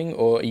morning,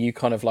 or are you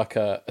kind of like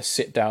a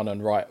sit down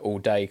and write all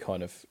day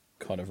kind of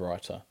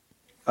writer?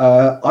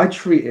 I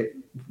treat it.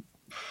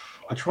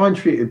 I try and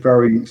treat it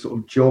very sort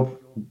of job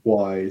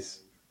wise.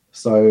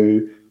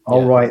 So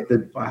I'll Yeah. write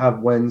I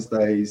have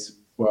Wednesdays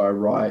where I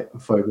write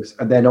and focus,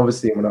 and then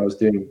obviously when I was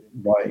doing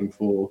writing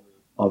for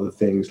other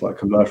things like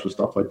commercial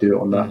stuff, I do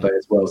it on that day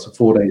as well. So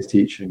 4 days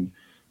teaching,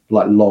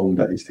 like long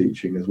days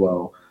teaching as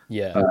well.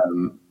 Yeah.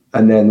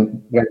 And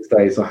then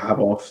Wednesdays I have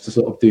off to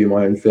sort of do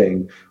my own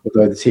thing,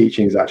 although the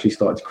teaching is actually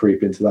starting to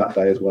creep into that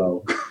day as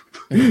well.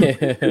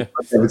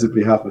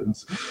 Inevitably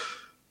happens.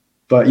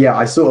 But yeah,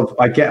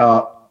 I get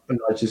up and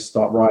I just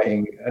start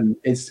writing, and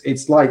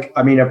it's like,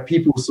 I mean,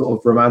 people sort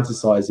of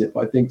romanticize it,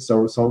 but I think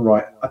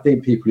I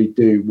think people who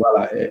do well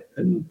at it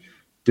and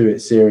do it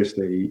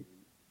seriously,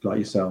 like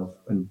yourself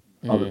and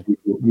other people,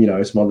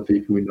 some other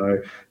people we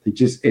know,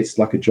 it's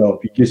like a job.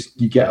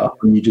 You get up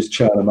and you just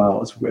churn them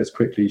out as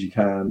quickly as you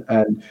can.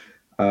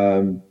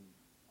 And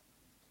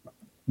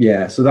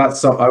yeah, so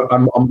that's,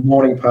 I'm a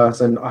morning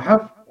person. I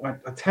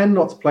tend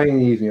not to play in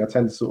the evening. I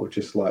tend to sort of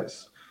just like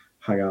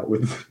hang out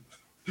with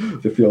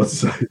the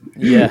fiance.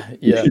 Yeah.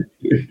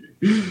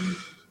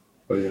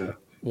 But yeah,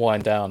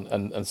 Wind down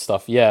and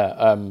stuff. Yeah.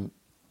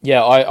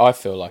 I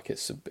feel like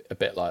it's a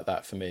bit like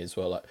that for me as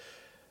well.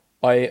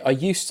 Like I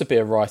used to be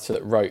a writer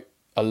that wrote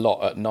a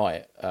lot at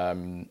night,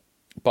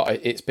 but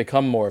it's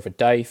become more of a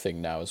day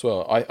thing now as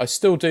well. I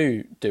still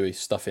do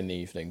stuff in the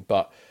evening,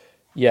 but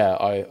yeah,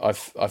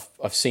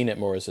 I've seen it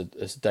more as a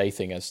day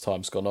thing as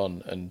time's gone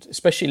on, and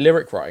especially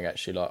lyric writing.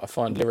 Actually, like I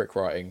find lyric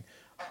writing,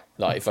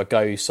 like if I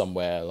go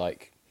somewhere,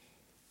 like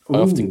I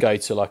often go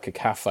to like a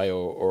cafe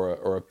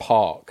or a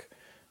park,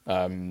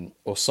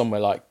 or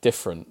somewhere like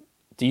different.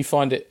 Do you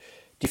find it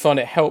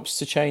helps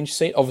to change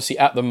scene? Obviously,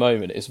 at the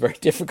moment, it's very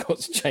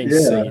difficult to change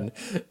scene.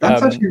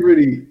 That's actually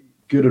really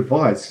good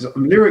advice. 'Cause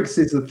lyrics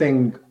is the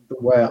thing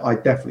where I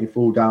definitely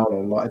fall down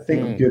on. Like, I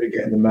think I'm good at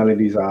getting the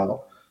melodies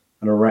out,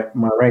 and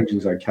my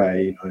arranging's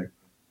okay. Having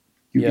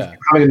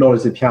a knowledge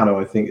of the piano,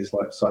 I think, is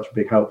like such a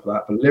big help for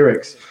that. But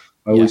lyrics,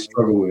 I always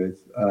struggle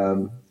with.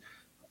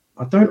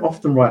 I don't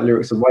often write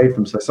lyrics away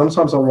from. So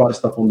sometimes I'll write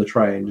stuff on the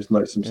train, just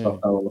note some stuff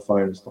down on the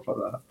phone and stuff like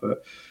that.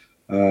 But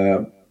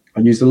I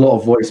use a lot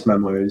of voice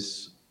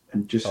memos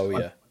and just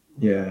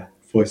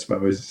voice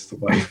memos is the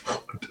way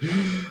forward.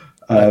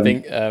 I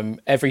think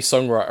every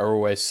songwriter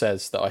always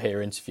says that I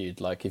hear interviewed,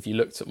 like if you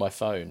looked at my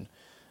phone,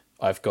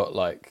 I've got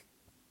like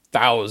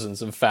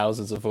thousands and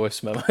thousands of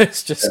voice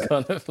memos just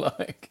kind of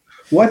like.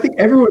 Well, I think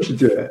everyone should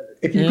do it.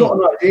 If you've got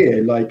an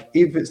idea, like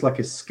if it's like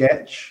a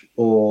sketch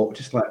or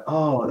just like,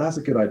 oh, that's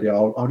a good idea,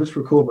 I'll just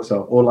record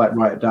myself or like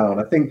write it down.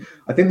 I think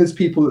there's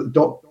people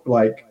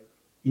that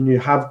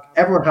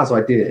everyone has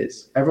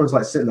ideas. Everyone's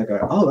like sitting there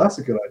going, oh, that's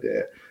a good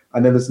idea.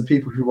 And then there's the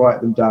people who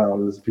write them down,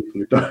 and there's the people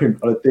who don't. And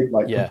I think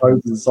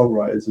composers and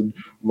songwriters and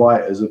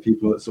writers are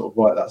people that sort of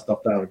write that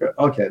stuff down and go,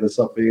 okay, there's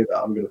something in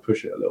that, I'm going to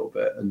push it a little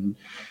bit and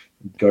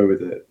go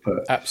with it.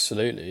 But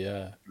absolutely,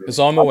 yeah. Because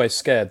I'm always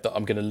scared that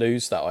I'm going to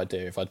lose that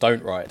idea if I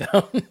don't write it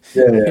down.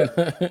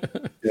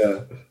 Yeah.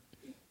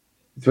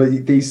 So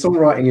the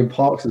songwriting in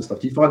parks and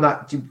stuff, do you find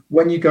that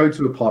when you go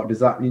to a park, does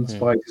that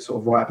inspire you to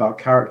sort of write about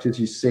characters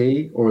you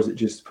see, or does it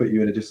just put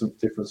you in a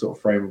different sort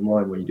of frame of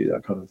mind when you do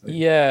that kind of thing?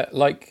 Yeah,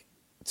 like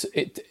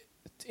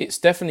it's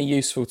definitely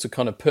useful to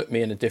kind of put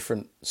me in a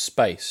different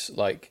space,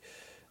 like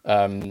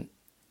to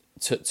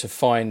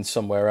find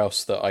somewhere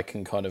else that I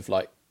can kind of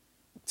like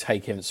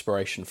take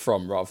inspiration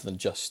from rather than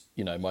just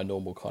my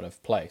normal kind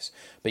of place.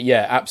 But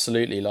yeah,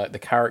 absolutely, like the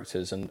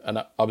characters, and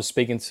I was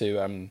speaking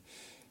to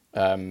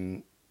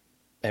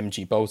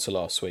MG Bolter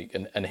last week,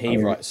 and he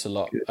writes a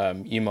lot.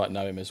 You might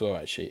know him as well,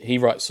 actually. He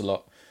writes a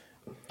lot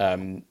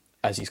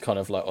as he's kind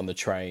of like on the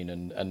train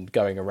and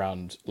going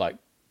around like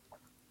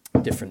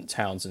different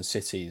towns and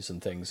cities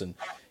and things. And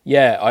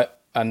yeah,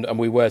 and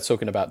we were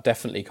talking about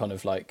definitely kind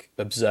of like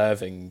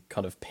observing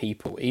kind of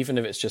people, even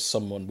if it's just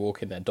someone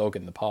walking their dog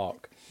in the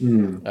park.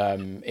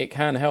 It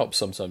can help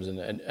sometimes,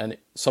 and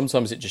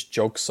sometimes it just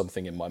jogs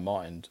something in my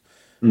mind,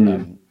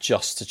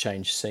 just to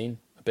change scene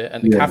a bit.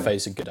 And the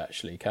cafes are good,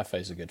 actually.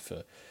 Cafes are good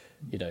for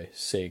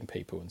seeing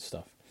people and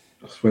stuff.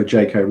 That's where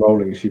J.K.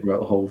 Rowling, she wrote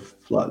the whole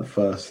the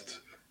first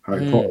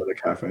Harry Potter in the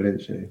cafe, didn't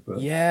she? But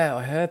yeah,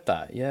 I heard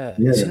that. Yeah,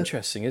 it's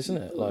interesting, isn't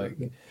it? Like,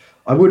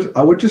 I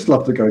would just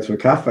love to go to a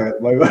cafe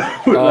at the moment.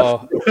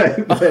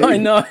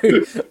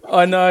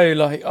 I know.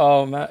 Like,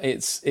 oh man,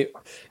 it's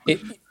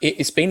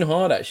been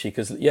hard actually,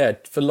 because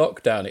for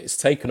lockdown it's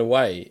taken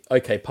away.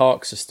 Okay,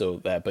 parks are still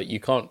there, but you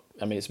can't.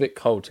 I mean, it's a bit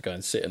cold to go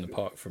and sit in the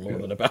park for more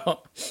than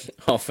about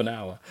half an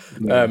hour.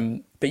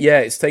 But yeah,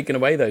 it's taken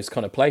away those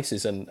kind of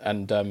places,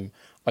 and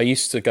I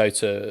used to go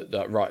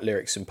to write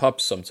lyrics in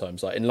pubs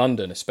sometimes, like in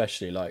London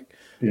especially, like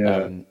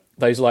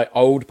those like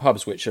old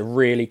pubs which are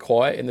really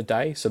quiet in the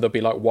day, so there'll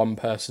be like one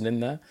person in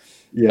there,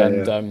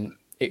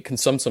 it can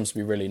sometimes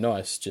be really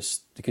nice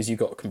just because you've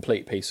got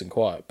complete peace and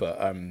quiet. But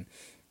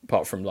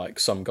apart from like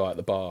some guy at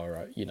the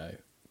bar,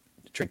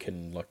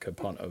 drinking like a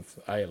pint of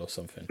ale or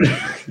something.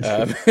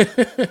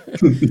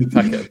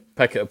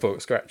 Packet of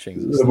pork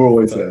scratchings. And They're stuff,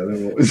 always but there.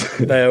 They're always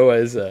there. they're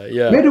always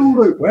yeah.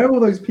 Where are all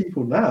those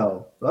people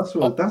now? That's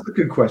a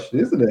good question,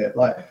 isn't it?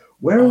 Like,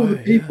 where are all the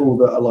Oh, people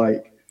that are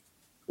like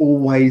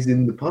always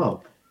in the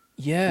pub?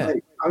 yeah.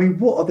 Like, I mean,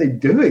 what are they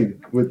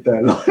doing with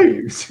their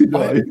lives? You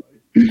know?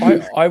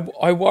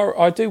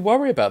 I do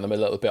worry about them a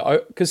little bit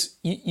because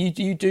you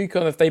do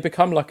kind of, they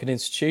become like an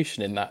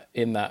institution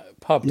in that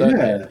pub, don't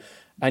Yeah. they?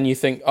 And you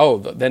think, oh,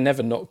 they're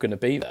never not going to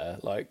be there,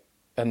 like,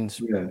 and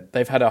Yeah.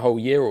 they've had a whole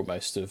year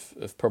almost of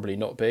probably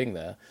not being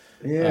there.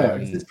 Yeah,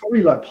 it's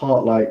probably like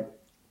part like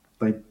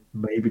they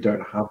maybe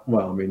don't have.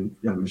 Well, I mean,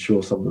 yeah, I'm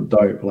sure some of them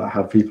don't, but like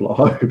have people at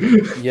home.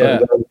 Yeah.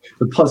 But,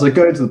 the pubs, like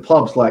going to the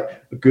pubs, like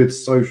a good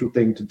social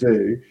thing to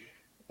do,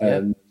 Yeah.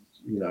 and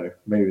you know,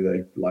 maybe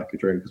they like a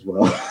drink as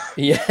well.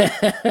 Yeah,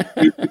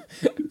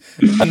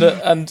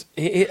 and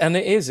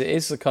it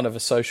is a kind of a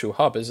social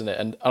hub, isn't it?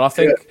 And I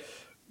think,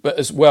 but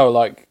as well,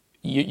 like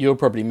you're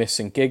probably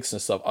missing gigs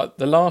and stuff.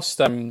 The last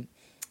time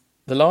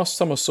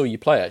I saw you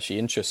play, actually,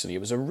 interestingly, it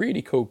was a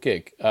really cool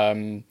gig.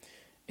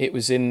 It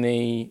was in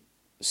the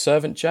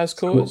Servant Jazz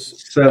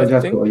Quarters, Servant I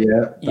Jazz think.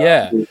 Quarter,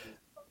 yeah. Yeah,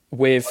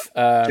 with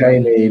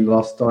Jamie,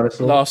 Last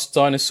Dinosaur. Last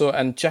Dinosaur,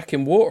 and Jack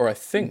in Water, I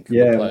think. were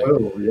Yeah, playing.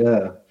 Will,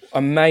 yeah.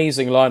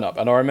 Amazing lineup,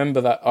 and I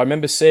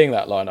remember seeing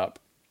that lineup,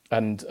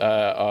 and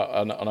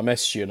I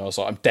messaged you and I was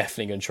like, I'm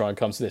definitely going to try and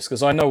come to this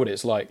because I know what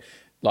it's like.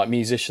 Like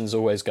musicians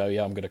always go,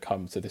 yeah, I'm going to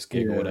come to this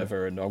gig or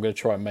whatever, and I'm going to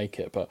try and make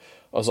it. But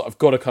I was like, I've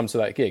got to come to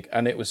that gig,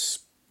 and it was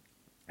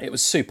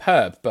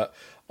superb. But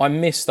I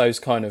miss those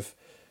kind of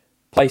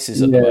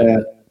places at the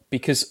moment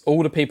because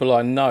all the people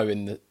I know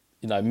in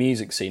the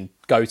music scene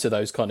go to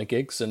those kind of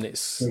gigs, and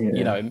it's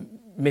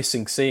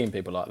missing seeing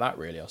people like that,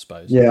 really, I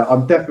suppose. Yeah,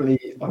 I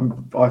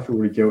feel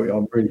really guilty. I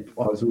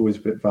was always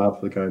a bit bad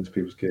for going to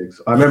people's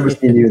gigs. I remember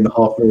seeing you in the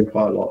half room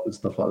quite a lot and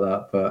stuff like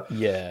that. But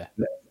yeah,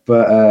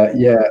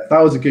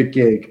 that was a good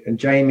gig. And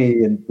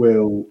Jamie and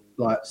Will,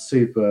 like,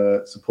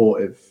 super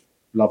supportive,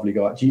 lovely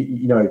guy. Do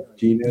you know?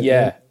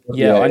 Yeah,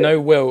 I know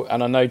Will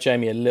and I know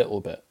Jamie a little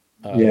bit.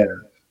 They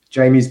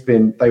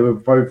were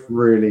both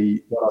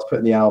really, when I was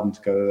putting the album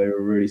together, they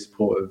were really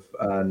supportive.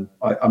 And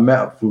I met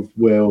up with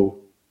Will,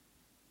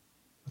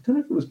 I don't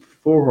know if it was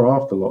before or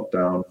after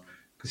lockdown,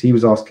 because he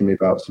was asking me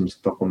about some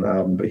stuff on the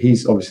album, but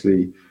he's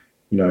obviously,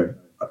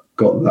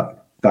 got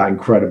that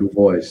incredible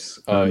voice.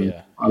 I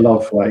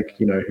love,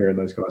 hearing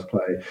those guys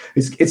play.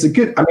 It's a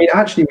good, I mean,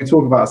 actually, we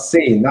talk about a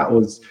scene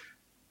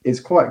it's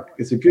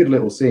a good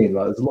little scene.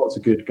 Like, there's lots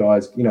of good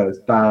guys, there's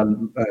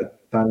Dan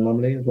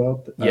Lumley as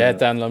well.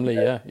 Dan Lumley,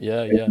 yeah.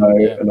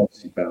 And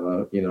obviously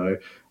Bella,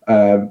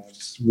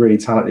 really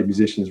talented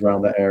musicians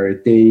around that area.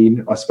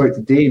 Dean, I spoke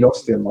to Dean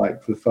Austin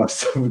like for the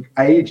first time in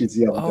ages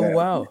the other day. Oh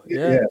wow,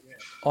 yeah.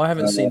 I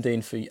haven't seen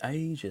Dean for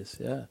ages.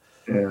 Yeah.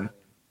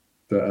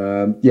 But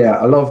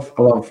I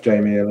love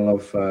Jamie and I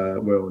love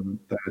Will, and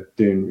they're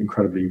doing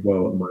incredibly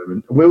well at the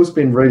moment. Will's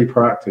been really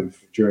proactive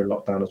during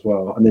lockdown as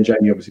well, and then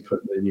Jamie obviously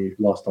put the new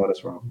Last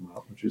Dinosaur album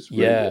out, which is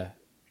really good.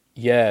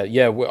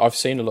 Yeah. I've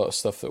seen a lot of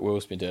stuff that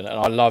Will's been doing, and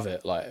I love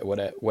it. Like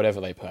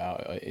whatever they put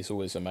out, it's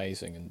always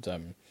amazing,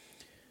 and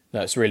no,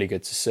 it's really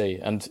good to see.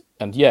 And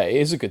yeah, it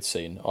is a good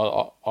scene.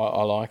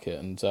 I like it,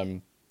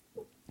 and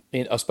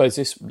I suppose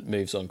this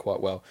moves on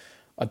quite well.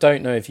 I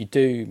don't know if you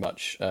do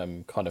much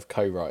kind of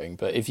co-writing,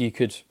 but if you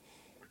could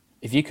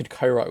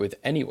co-write with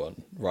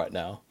anyone right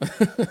now,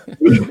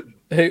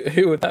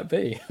 who would that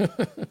be?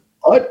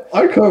 I'd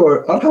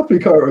happily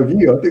co-write with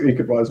you. I think we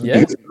could write some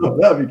good stuff.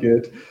 That'd be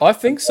good. I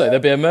think so.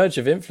 There'd be a merge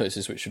of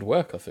influences which should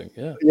work, I think.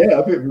 Yeah. Yeah,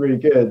 I think it'd be really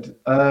good.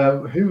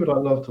 Who would I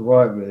love to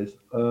write with?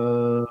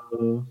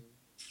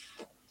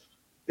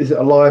 Is it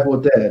Alive or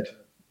Dead?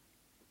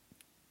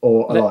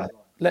 Or Alive?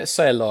 Let's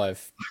say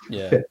Alive.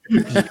 Yeah.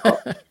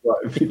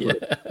 Right.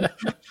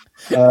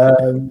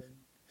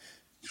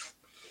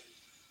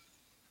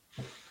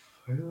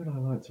 Who would I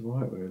like to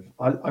write with?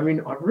 I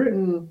mean, I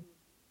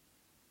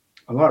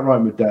like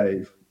writing with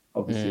Dave.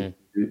 Obviously,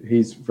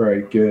 he's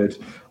very good.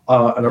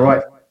 And I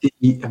write.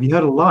 Have you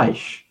heard of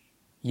Leish?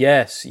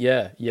 Yes.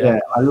 Yeah.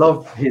 I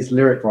love his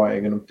lyric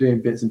writing, and I'm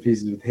doing bits and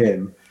pieces with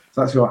him.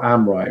 So that's who I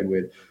am writing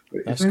with.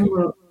 But That's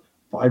cool.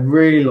 But I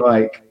really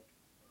like.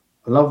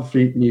 I love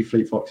the new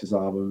Fleet Foxes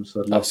album.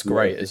 So That's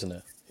great, isn't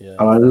it? Yeah.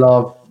 And I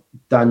love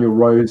Daniel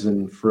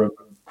Rosen from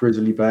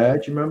Grizzly Bear.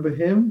 Do you remember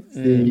him?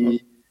 The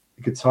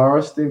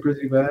guitarist in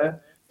Grizzly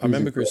Bear. I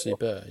remember Grizzly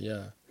Bear.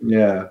 Yeah.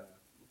 Yeah,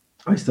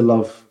 I used to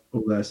love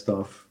all their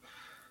stuff.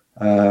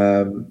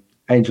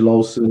 Angel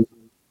Olsen.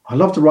 I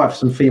love to write for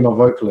some female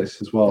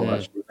vocalists as well.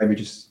 Actually,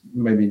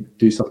 maybe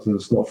do something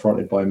that's not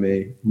fronted by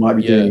me. Might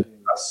be doing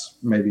that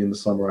maybe in the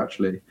summer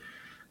actually.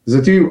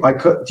 Because do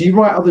you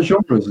write other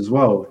genres as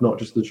well, not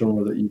just the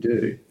genre that you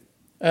do?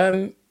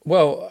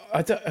 Well,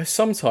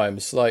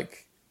 sometimes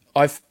like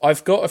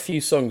I've got a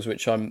few songs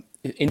which I'm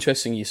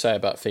interesting you say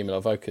about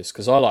female vocalists,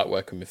 because I like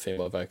working with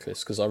female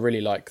vocalists because I really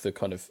like the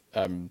kind of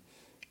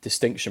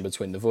distinction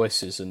between the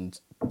voices and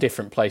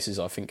different places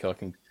I think I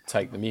can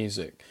take the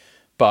music.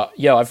 But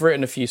yeah, I've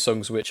written a few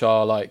songs which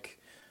are like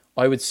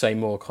I would say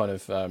more kind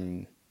of I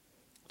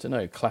don't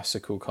know,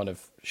 classical kind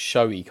of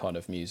showy kind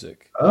of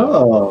music,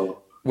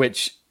 Oh,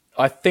 which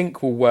I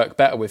think will work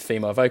better with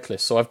female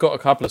vocalists. So I've got a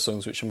couple of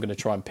songs which I'm going to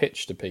try and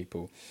pitch to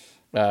people.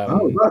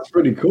 oh, that's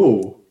really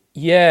cool.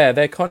 Yeah,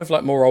 they're kind of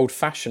like more old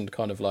fashioned,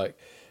 kind of like,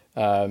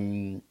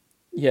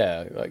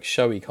 yeah, like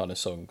showy kind of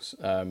songs.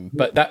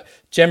 But that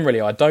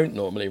generally I don't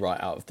normally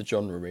write out of the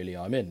genre really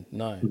I'm in.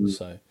 No,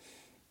 so.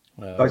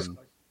 Like,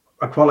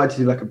 I quite like to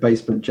do like a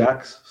Basement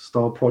Jacks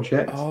style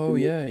project. Oh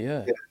yeah,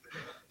 yeah,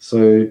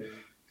 So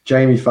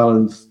Jamie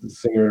Fallon's the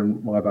singer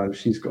in my band.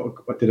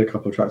 I did a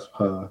couple of tracks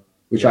with her,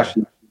 which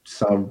actually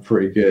sound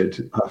pretty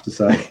good, I have to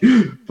say.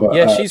 But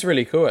yeah. She's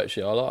really cool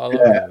actually. I like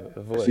her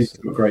voice. she's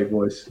got a great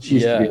voice. She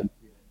used to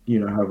be,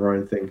 have her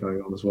own thing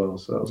going on as well.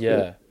 So that was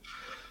good.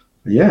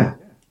 Yeah.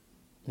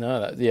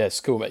 No, it's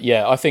cool. Mate.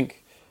 Yeah, I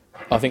think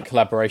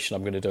collaboration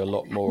I'm going to do a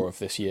lot more of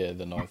this year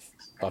than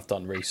I've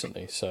done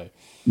recently. So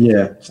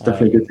yeah, it's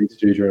definitely a good thing to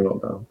do during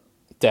lockdown.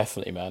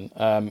 Definitely, man.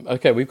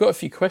 Okay, we've got a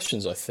few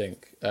questions. I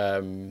think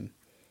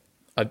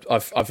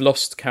I've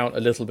lost count a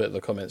little bit of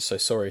the comments, so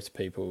sorry to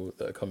people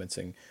that are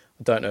commenting.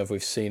 I don't know if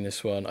we've seen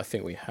this one. I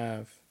think we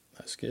have.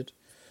 That's good.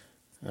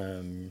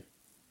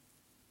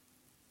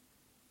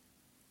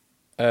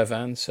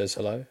 Irvan says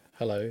hello.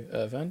 Hello,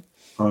 Irvan.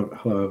 Hello,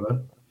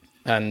 Irvan.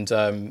 And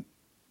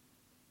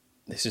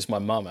this is my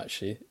mum,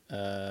 actually.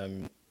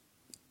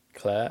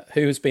 Claire,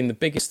 who has been the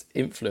biggest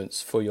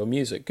influence for your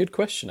music? Good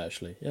question,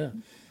 actually. Yeah.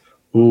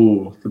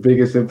 Oh, the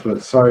biggest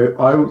influence. So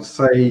I would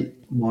say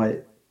my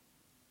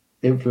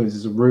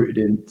influences are rooted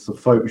in the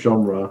folk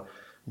genre.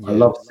 Yeah. I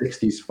love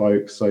 60s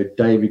folk. So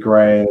Davy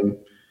Graham,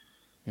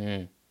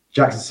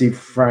 Jackson C.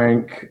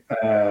 Frank,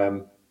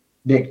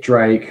 Nick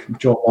Drake,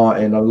 John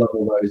Martin. I love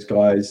all those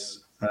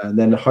guys. And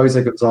then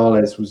Jose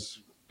Gonzalez was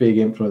big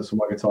influence on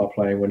my guitar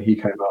playing when he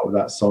came out with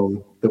that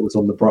song that was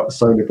on the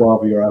Sony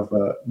Bravia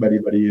advert many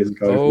years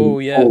ago. Oh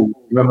yeah,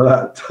 remember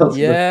that?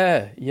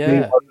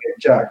 Yeah.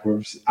 Jack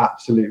was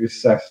absolutely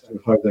obsessed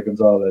with Jose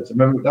Gonzalez. I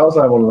remember that was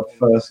like one of the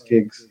first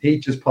gigs. He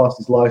just passed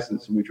his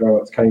license, and we drove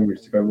up to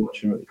Cambridge to go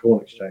watch him at the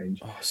Corn Exchange.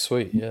 Oh,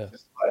 sweet, yeah.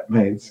 Like,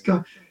 man,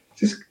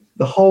 just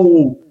the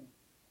whole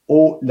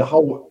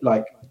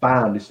like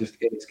band is just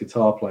in its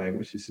guitar playing,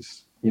 which is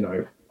just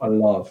I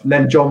love. And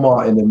then John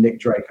Martin and Nick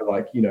Drake are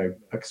like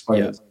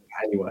exponents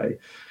anyway.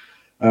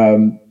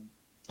 So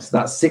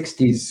that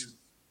 60s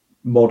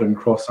modern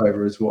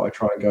crossover is what I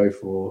try and go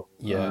for.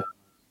 Yeah.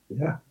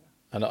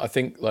 And I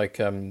think like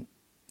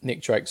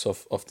Nick Drake's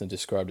often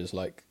described as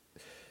like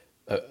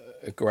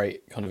a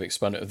great kind of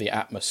exponent of the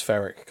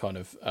atmospheric kind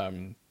of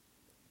kind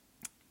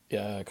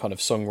of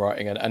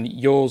songwriting, and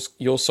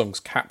your songs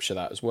capture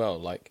that as well.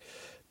 Like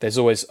there's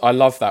always, I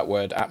love that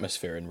word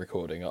atmosphere in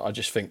recording. I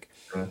just think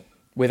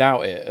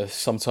without it,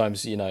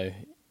 sometimes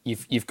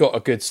you've got a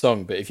good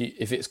song, but if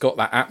it's got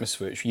that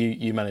atmosphere which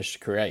you manage to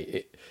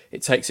create,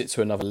 it takes it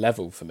to another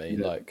level for me.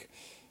 Like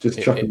just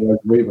chucking the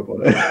reverb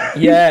on it.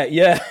 Yeah.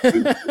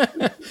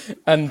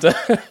 And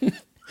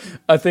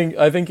I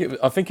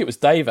think it was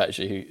Dave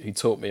actually who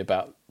taught me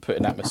about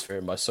putting atmosphere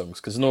in my songs,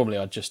 because normally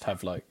I'd just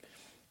have like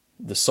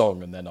the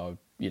song and then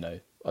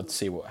I'd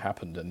see what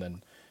happened, and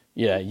then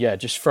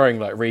just throwing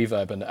like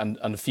reverb and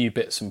a few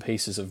bits and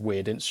pieces of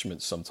weird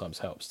instruments sometimes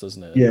helps,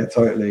 doesn't it? Yeah,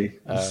 totally.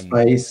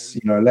 Space,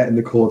 letting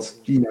the chords,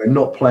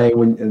 not playing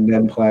and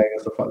then playing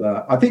and stuff like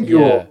that. I think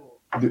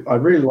I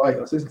really like, I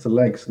listen to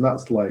Legs, and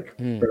that's like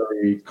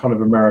very kind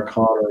of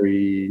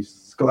Americana-y.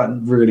 It's got that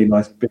really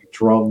nice big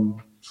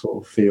drum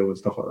sort of feel and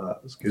stuff like that.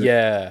 It's good.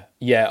 Yeah.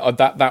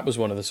 That was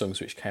one of the songs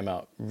which came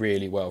out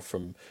really well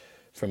from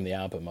the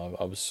album.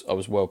 I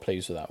was well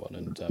pleased with that one.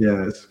 And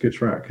yeah, it's a good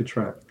track.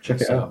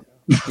 Check it out.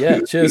 Yeah,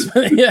 cheers.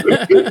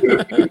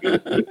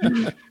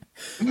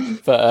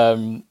 But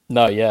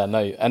no,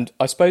 and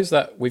I suppose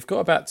that we've got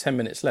about 10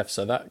 minutes left,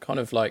 so that kind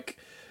of like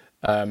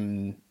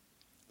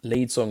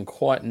leads on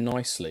quite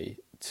nicely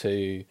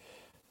to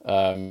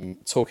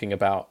talking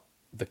about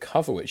the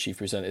cover which you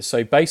presented.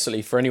 So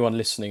basically, for anyone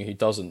listening who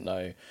doesn't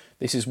know,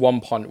 this is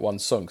 1 pint, 1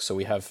 song. So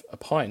we have a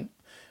pint,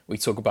 we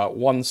talk about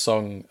one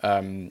song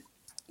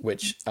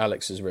which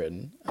Alex has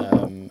written,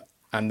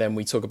 and then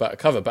we talk about a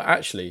cover. But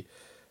actually,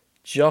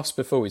 just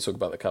before we talk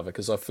about the cover,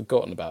 because I've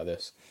forgotten about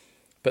this,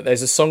 but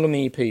there's a song on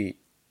the EP,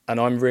 and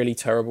I'm really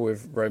terrible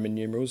with Roman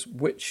numerals.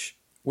 Which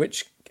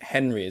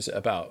Henry is it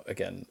about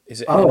again?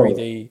 Is it Henry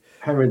V?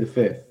 Henry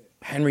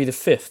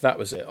V, that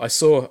was it. I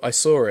saw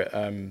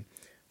it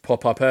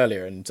pop up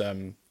earlier,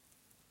 and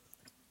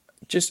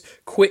just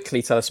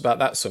quickly tell us about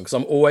that song, because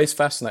I'm always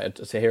fascinated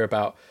to hear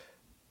about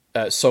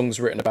songs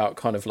written about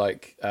kind of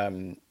like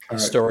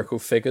historical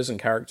figures and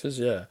characters.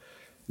 Yeah.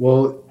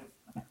 Well,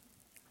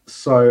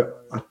 so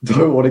I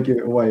don't want to give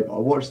it away, but I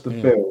watched the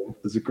film.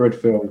 There's a good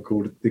film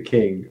called The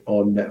King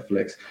on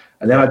Netflix,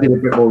 and then I did a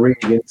bit more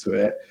reading into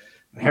it.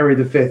 Henry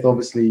V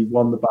obviously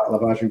won the Battle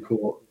of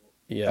Agincourt.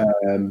 Yeah.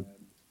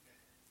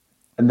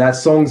 And that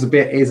song's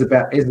is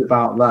about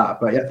that,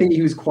 but I think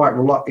he was quite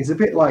reluctant. It's a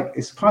bit like,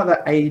 it's part of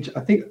that age.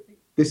 I think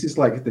this is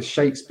like the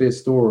Shakespeare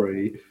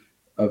story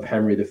of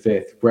Henry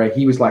V, where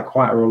he was like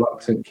quite a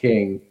reluctant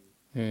king,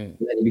 And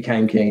then he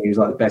became king. He was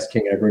like the best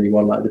king ever, and he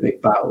won like the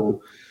big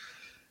battle.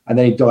 And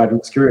then he died in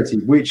obscurity,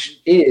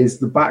 which is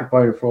the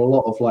backbone for a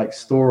lot of like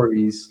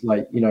stories,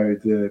 like, you know,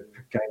 the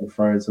Game of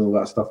Thrones and all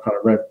that stuff kind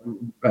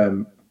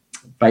of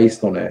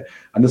based on it.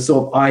 And the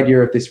sort of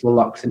idea of this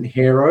reluctant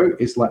hero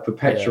is like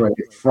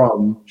perpetuated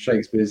from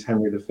Shakespeare's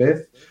Henry V.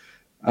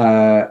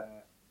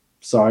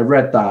 So I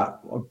read that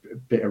a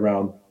bit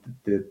around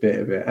the bit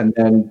of it, and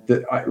then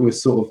it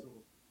was sort of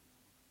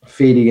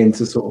feeding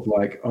into sort of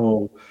like,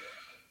 oh,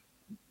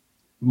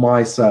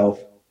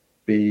 myself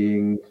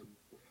being,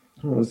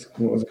 what was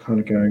I kind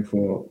of going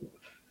for?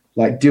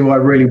 Like, do I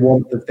really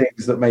want the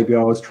things that maybe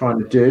I was trying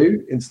to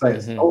do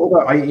instead?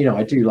 Although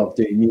I do love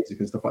doing music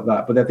and stuff like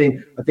that. But I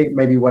think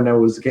maybe when I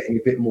was getting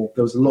a bit more,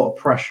 there was a lot of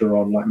pressure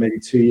on. Like maybe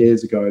 2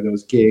 years ago, there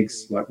was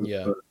gigs like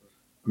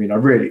I mean,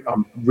 I'm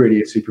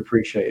really super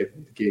appreciative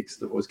of the gigs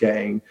that I was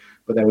getting,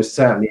 but there was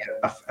certainly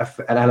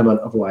an element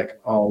of like,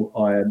 oh,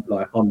 I am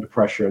like under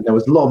pressure, and there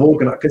was a lot of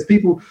organized, because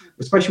people,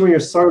 especially when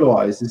you're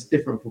soloized, it's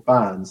different for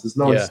bands. There's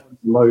no one to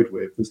load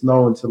with. There's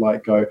no one to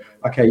like go,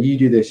 okay, you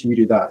do this, you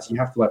do that. So you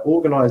have to like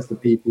organize the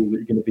people that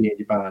you're going to be in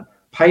your band,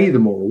 pay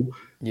them all,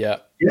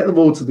 get them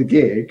all to the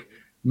gig,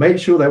 make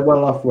sure they're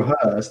well off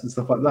rehearsed and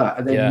stuff like that,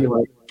 and then you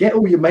like get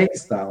all your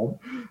mates down.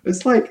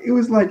 It's like it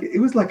was like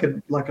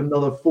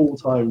another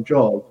full-time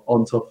job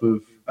on top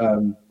of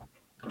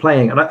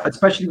playing, and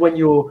especially when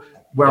you're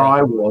where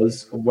I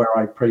was, or where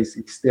I pretty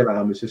still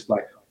am, it's just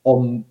like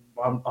on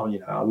you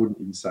know, I wouldn't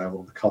even say I'm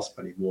on the cusp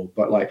anymore,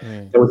 but like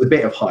there was a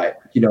bit of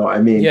hype, you know what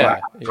I mean?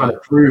 I kind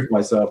of proved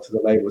myself to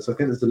the label, so I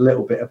think there's a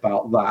little bit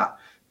about that.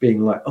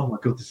 Being like, oh my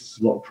god, this is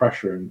a lot of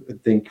pressure, and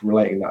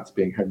relating that to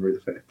being Henry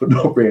V, but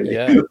not really.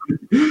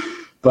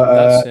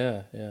 But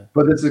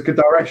there's a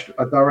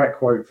direct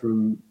quote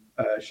from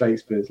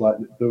Shakespeare's like,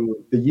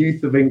 the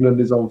youth of England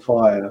is on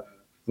fire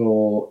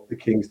for the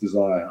king's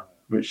desire,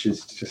 which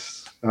is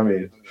just, I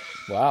mean,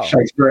 wow,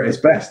 Shakespeare at his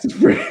best. It's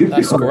really,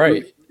 that's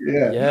great.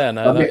 No,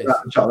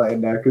 chuck that in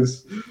there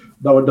because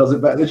no one does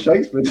it better than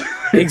Shakespeare.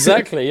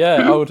 Exactly.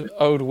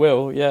 Old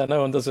Will.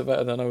 No one does it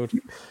better than old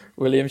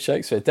William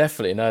Shakespeare.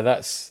 Definitely. No,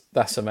 that's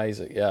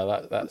amazing.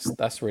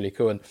 That's really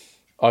cool, and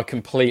I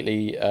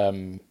completely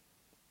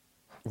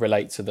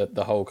relate to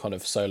the whole kind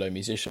of solo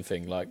musician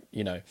thing. Like,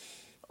 you know,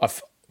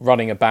 I've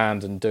running a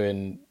band and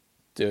doing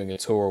a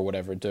tour or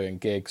whatever, doing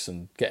gigs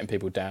and getting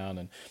people down,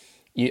 and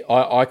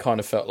I kind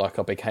of felt like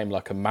I became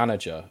like a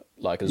manager,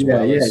 like as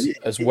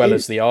well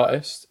as the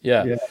artist.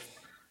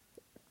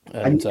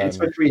 And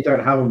especially when you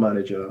don't have a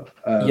manager.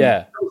 I'm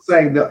not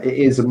saying that it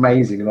is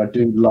amazing, and I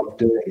do love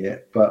doing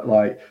it, but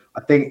like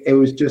I think it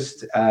was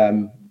just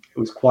it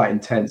was quite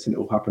intense, and it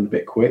all happened a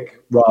bit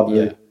quick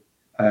rather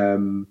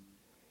than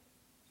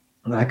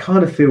and I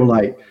kind of feel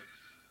like,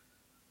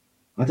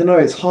 I don't know,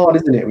 it's hard,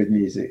 isn't it, with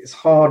music? It's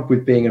hard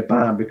with being a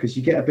band because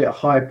you get a bit of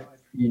hype.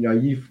 You know,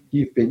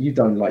 you've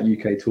done like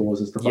UK tours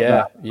and stuff like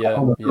that.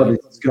 Oh my god,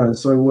 it's going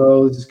so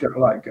well. It's just going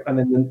like, and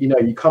then you know,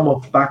 you come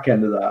off the back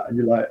end of that, and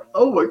you're like,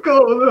 oh my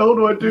god, what the hell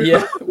do I do?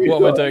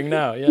 What am I doing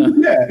now? You're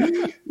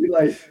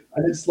like,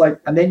 and it's like,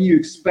 and then you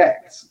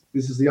expect.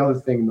 This is the other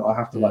thing that I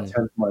have to like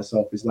temper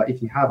myself is like, if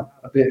you have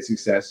a bit of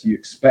success, you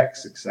expect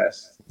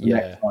success the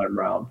next time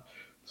round.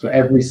 So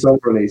every song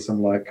release,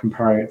 I'm like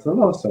comparing it to the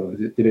last song.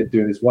 Did it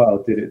do as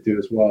well? Did it do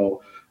as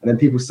well? And then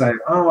people say,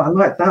 oh, I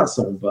like that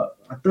song, but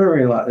I don't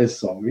really like this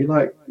song. You're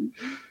like,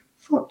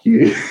 fuck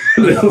you.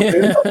 A little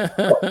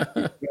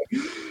bit.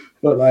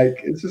 But like,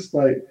 it's just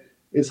like,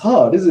 it's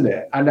hard, isn't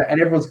it? And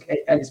everyone's,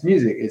 and it's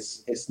music.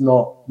 It's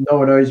not, no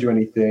one owes you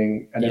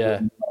anything, and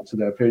everyone's up to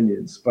their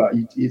opinions. But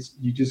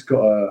you just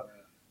gotta,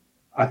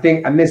 I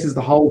think, and this is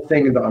the whole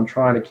thing that I'm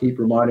trying to keep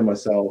reminding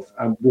myself,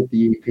 and with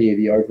the EP,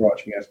 the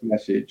overarching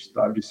message,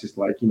 that I'm just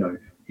like, you know,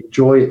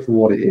 enjoy it for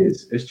what it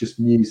is. It's just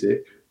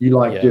music. You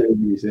like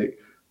doing music,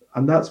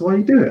 and that's why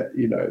you do it.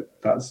 You know,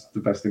 that's the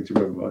best thing to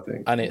remember, I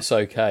think. And it's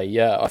okay.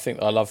 Yeah, I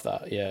think I love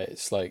that. Yeah,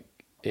 it's like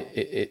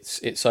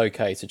it's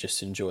okay to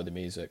just enjoy the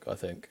music, I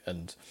think,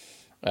 and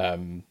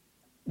I'm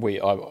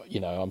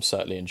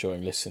certainly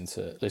enjoying listening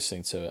to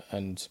it,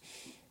 and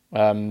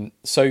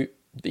so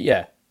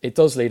yeah. It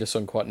does lead us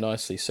on quite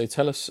nicely. So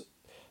tell us,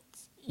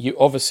 you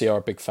obviously are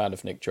a big fan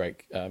of Nick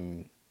Drake,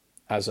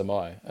 as am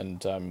I.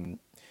 And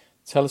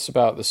tell us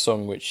about the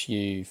song which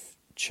you've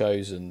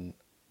chosen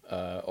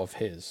of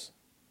his.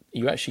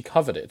 You actually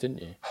covered it,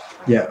 didn't you?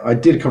 Yeah, I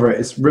did cover it.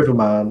 It's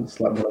Riverman. It's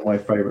like one of my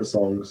favourite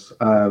songs.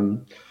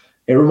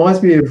 It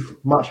reminds me of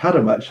Much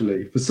Haddam,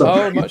 actually. For some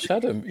reason. Much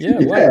Haddam.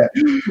 Yeah,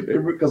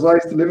 because I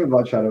used to live in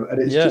Much Haddam,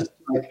 and it's just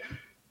like,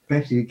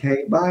 Betty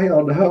came by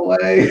on her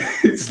way.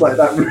 It's like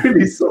that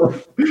really sort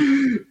of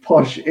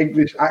posh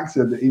English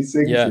accent that he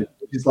sings in,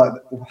 which is like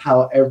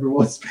how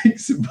everyone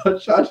speaks in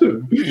Much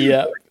Haddam.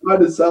 Yeah. It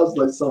kind of sounds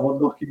like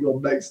someone knocking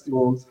on next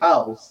door's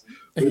house,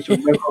 which I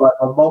remember like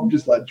my mum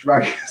just like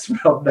dragging us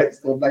around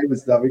next door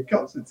neighbours now. We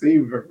cups of tea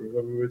with everyone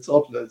when we were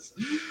toddlers.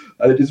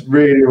 And it just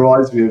really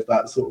reminds me of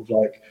that sort of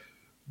like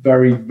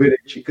very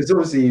villagey, because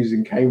obviously he was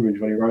in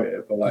Cambridge when he wrote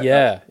it, but like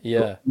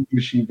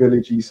Englishy,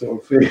 villagey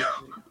sort of feel.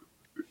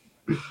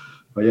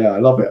 But yeah, I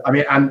love it. I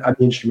mean, and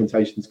the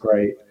instrumentation's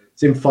great.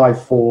 It's in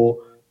 5/4.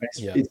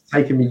 Yeah. It's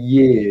taken me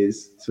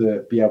years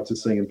to be able to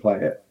sing and play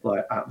it,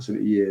 like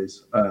absolutely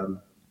years.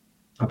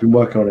 I've been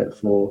working on it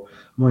for.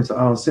 I'm always like,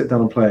 oh, I'll sit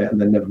down and play it,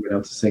 and then never been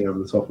able to sing over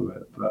the top of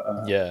it.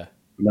 But Yeah.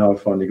 now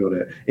I've finally got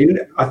it.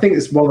 I think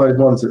it's one of those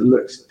ones that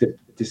looks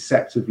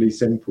deceptively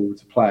simple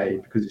to play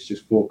because it's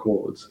just 4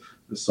 chords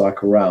that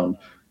cycle round.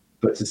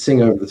 But to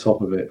sing over the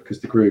top of it,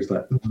 because the groove's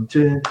like,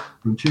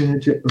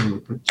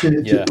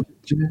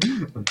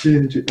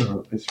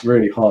 it's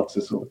really hard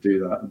to sort of do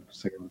that and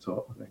sing on the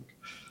top, I think.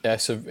 Yeah,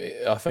 so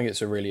I think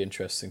it's a really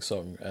interesting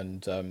song,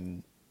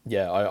 and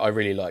yeah, I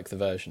really like the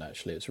version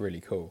actually. It's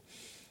really cool,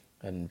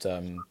 and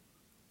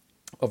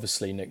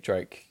obviously Nick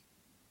Drake,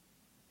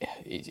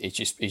 he's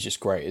just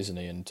great, isn't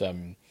he?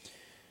 And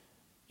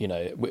you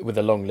know, with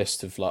a long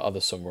list of like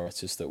other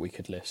songwriters that we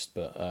could list,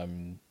 but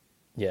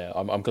yeah,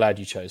 I'm glad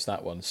you chose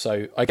that one.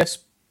 So I guess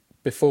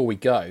before we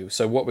go,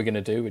 so what we're going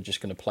to do, we're just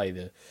going to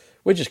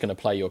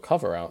play your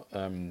cover out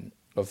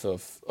of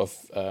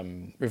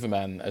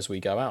Riverman as we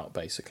go out,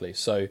 basically.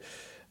 So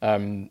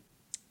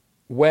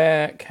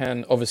where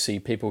can obviously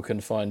people can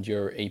find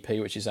your EP,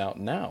 which is out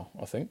now,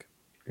 I think.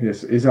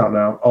 Yes, it is out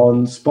now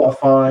on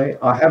Spotify.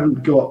 I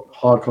haven't got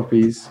hard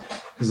copies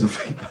because I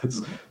think that's.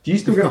 Do you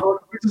still get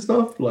hard copies and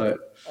stuff? Like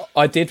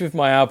I did with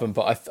my album,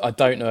 but I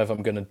don't know if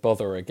I'm going to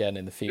bother again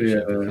in the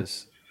future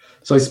because.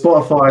 So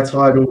Spotify,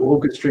 Tidal, all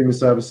good streaming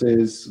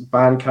services.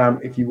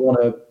 Bandcamp, if you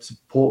want to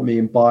support me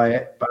and buy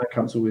it,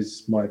 Bandcamp's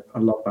always I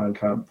love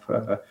Bandcamp.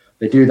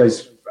 They do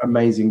those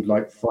amazing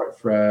like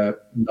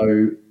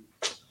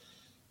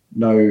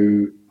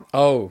no.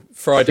 Oh,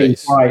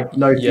 Fridays.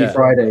 No fee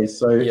Fridays.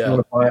 So if you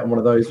want to buy it on one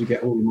of those, you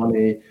get all the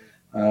money.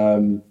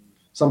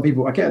 Some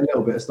people, I get a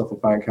little bit of stuff on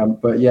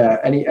Bandcamp, but yeah,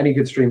 any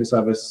good streaming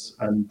service,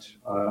 and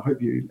I hope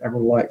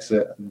everyone likes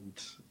it. And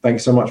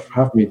thanks so much for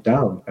having me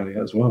down, Elliot,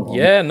 as well.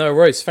 Yeah, no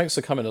worries. Thanks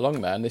for coming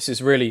along, man.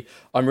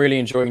 I'm really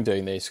enjoying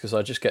doing these because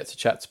I just get to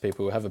chat to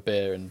people, have a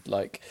beer, and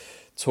like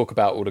talk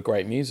about all the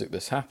great music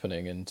that's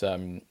happening,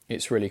 and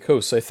it's really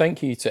cool. So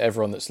thank you to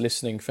everyone that's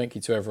listening. Thank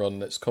you to everyone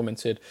that's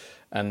commented,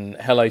 and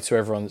hello to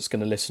everyone that's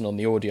going to listen on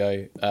the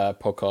audio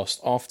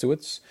podcast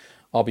afterwards.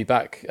 I'll be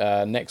back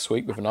next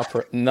week with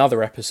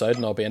another episode,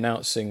 and I'll be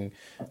announcing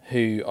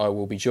who I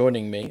will be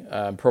joining me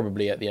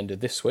probably at the end of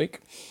this week.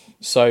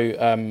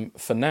 So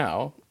for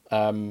now,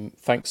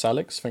 thanks,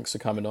 Alex. Thanks for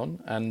coming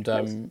on,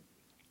 and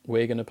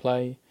we're going to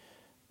play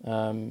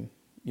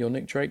your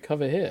Nick Drake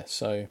cover here.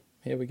 So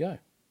here we go.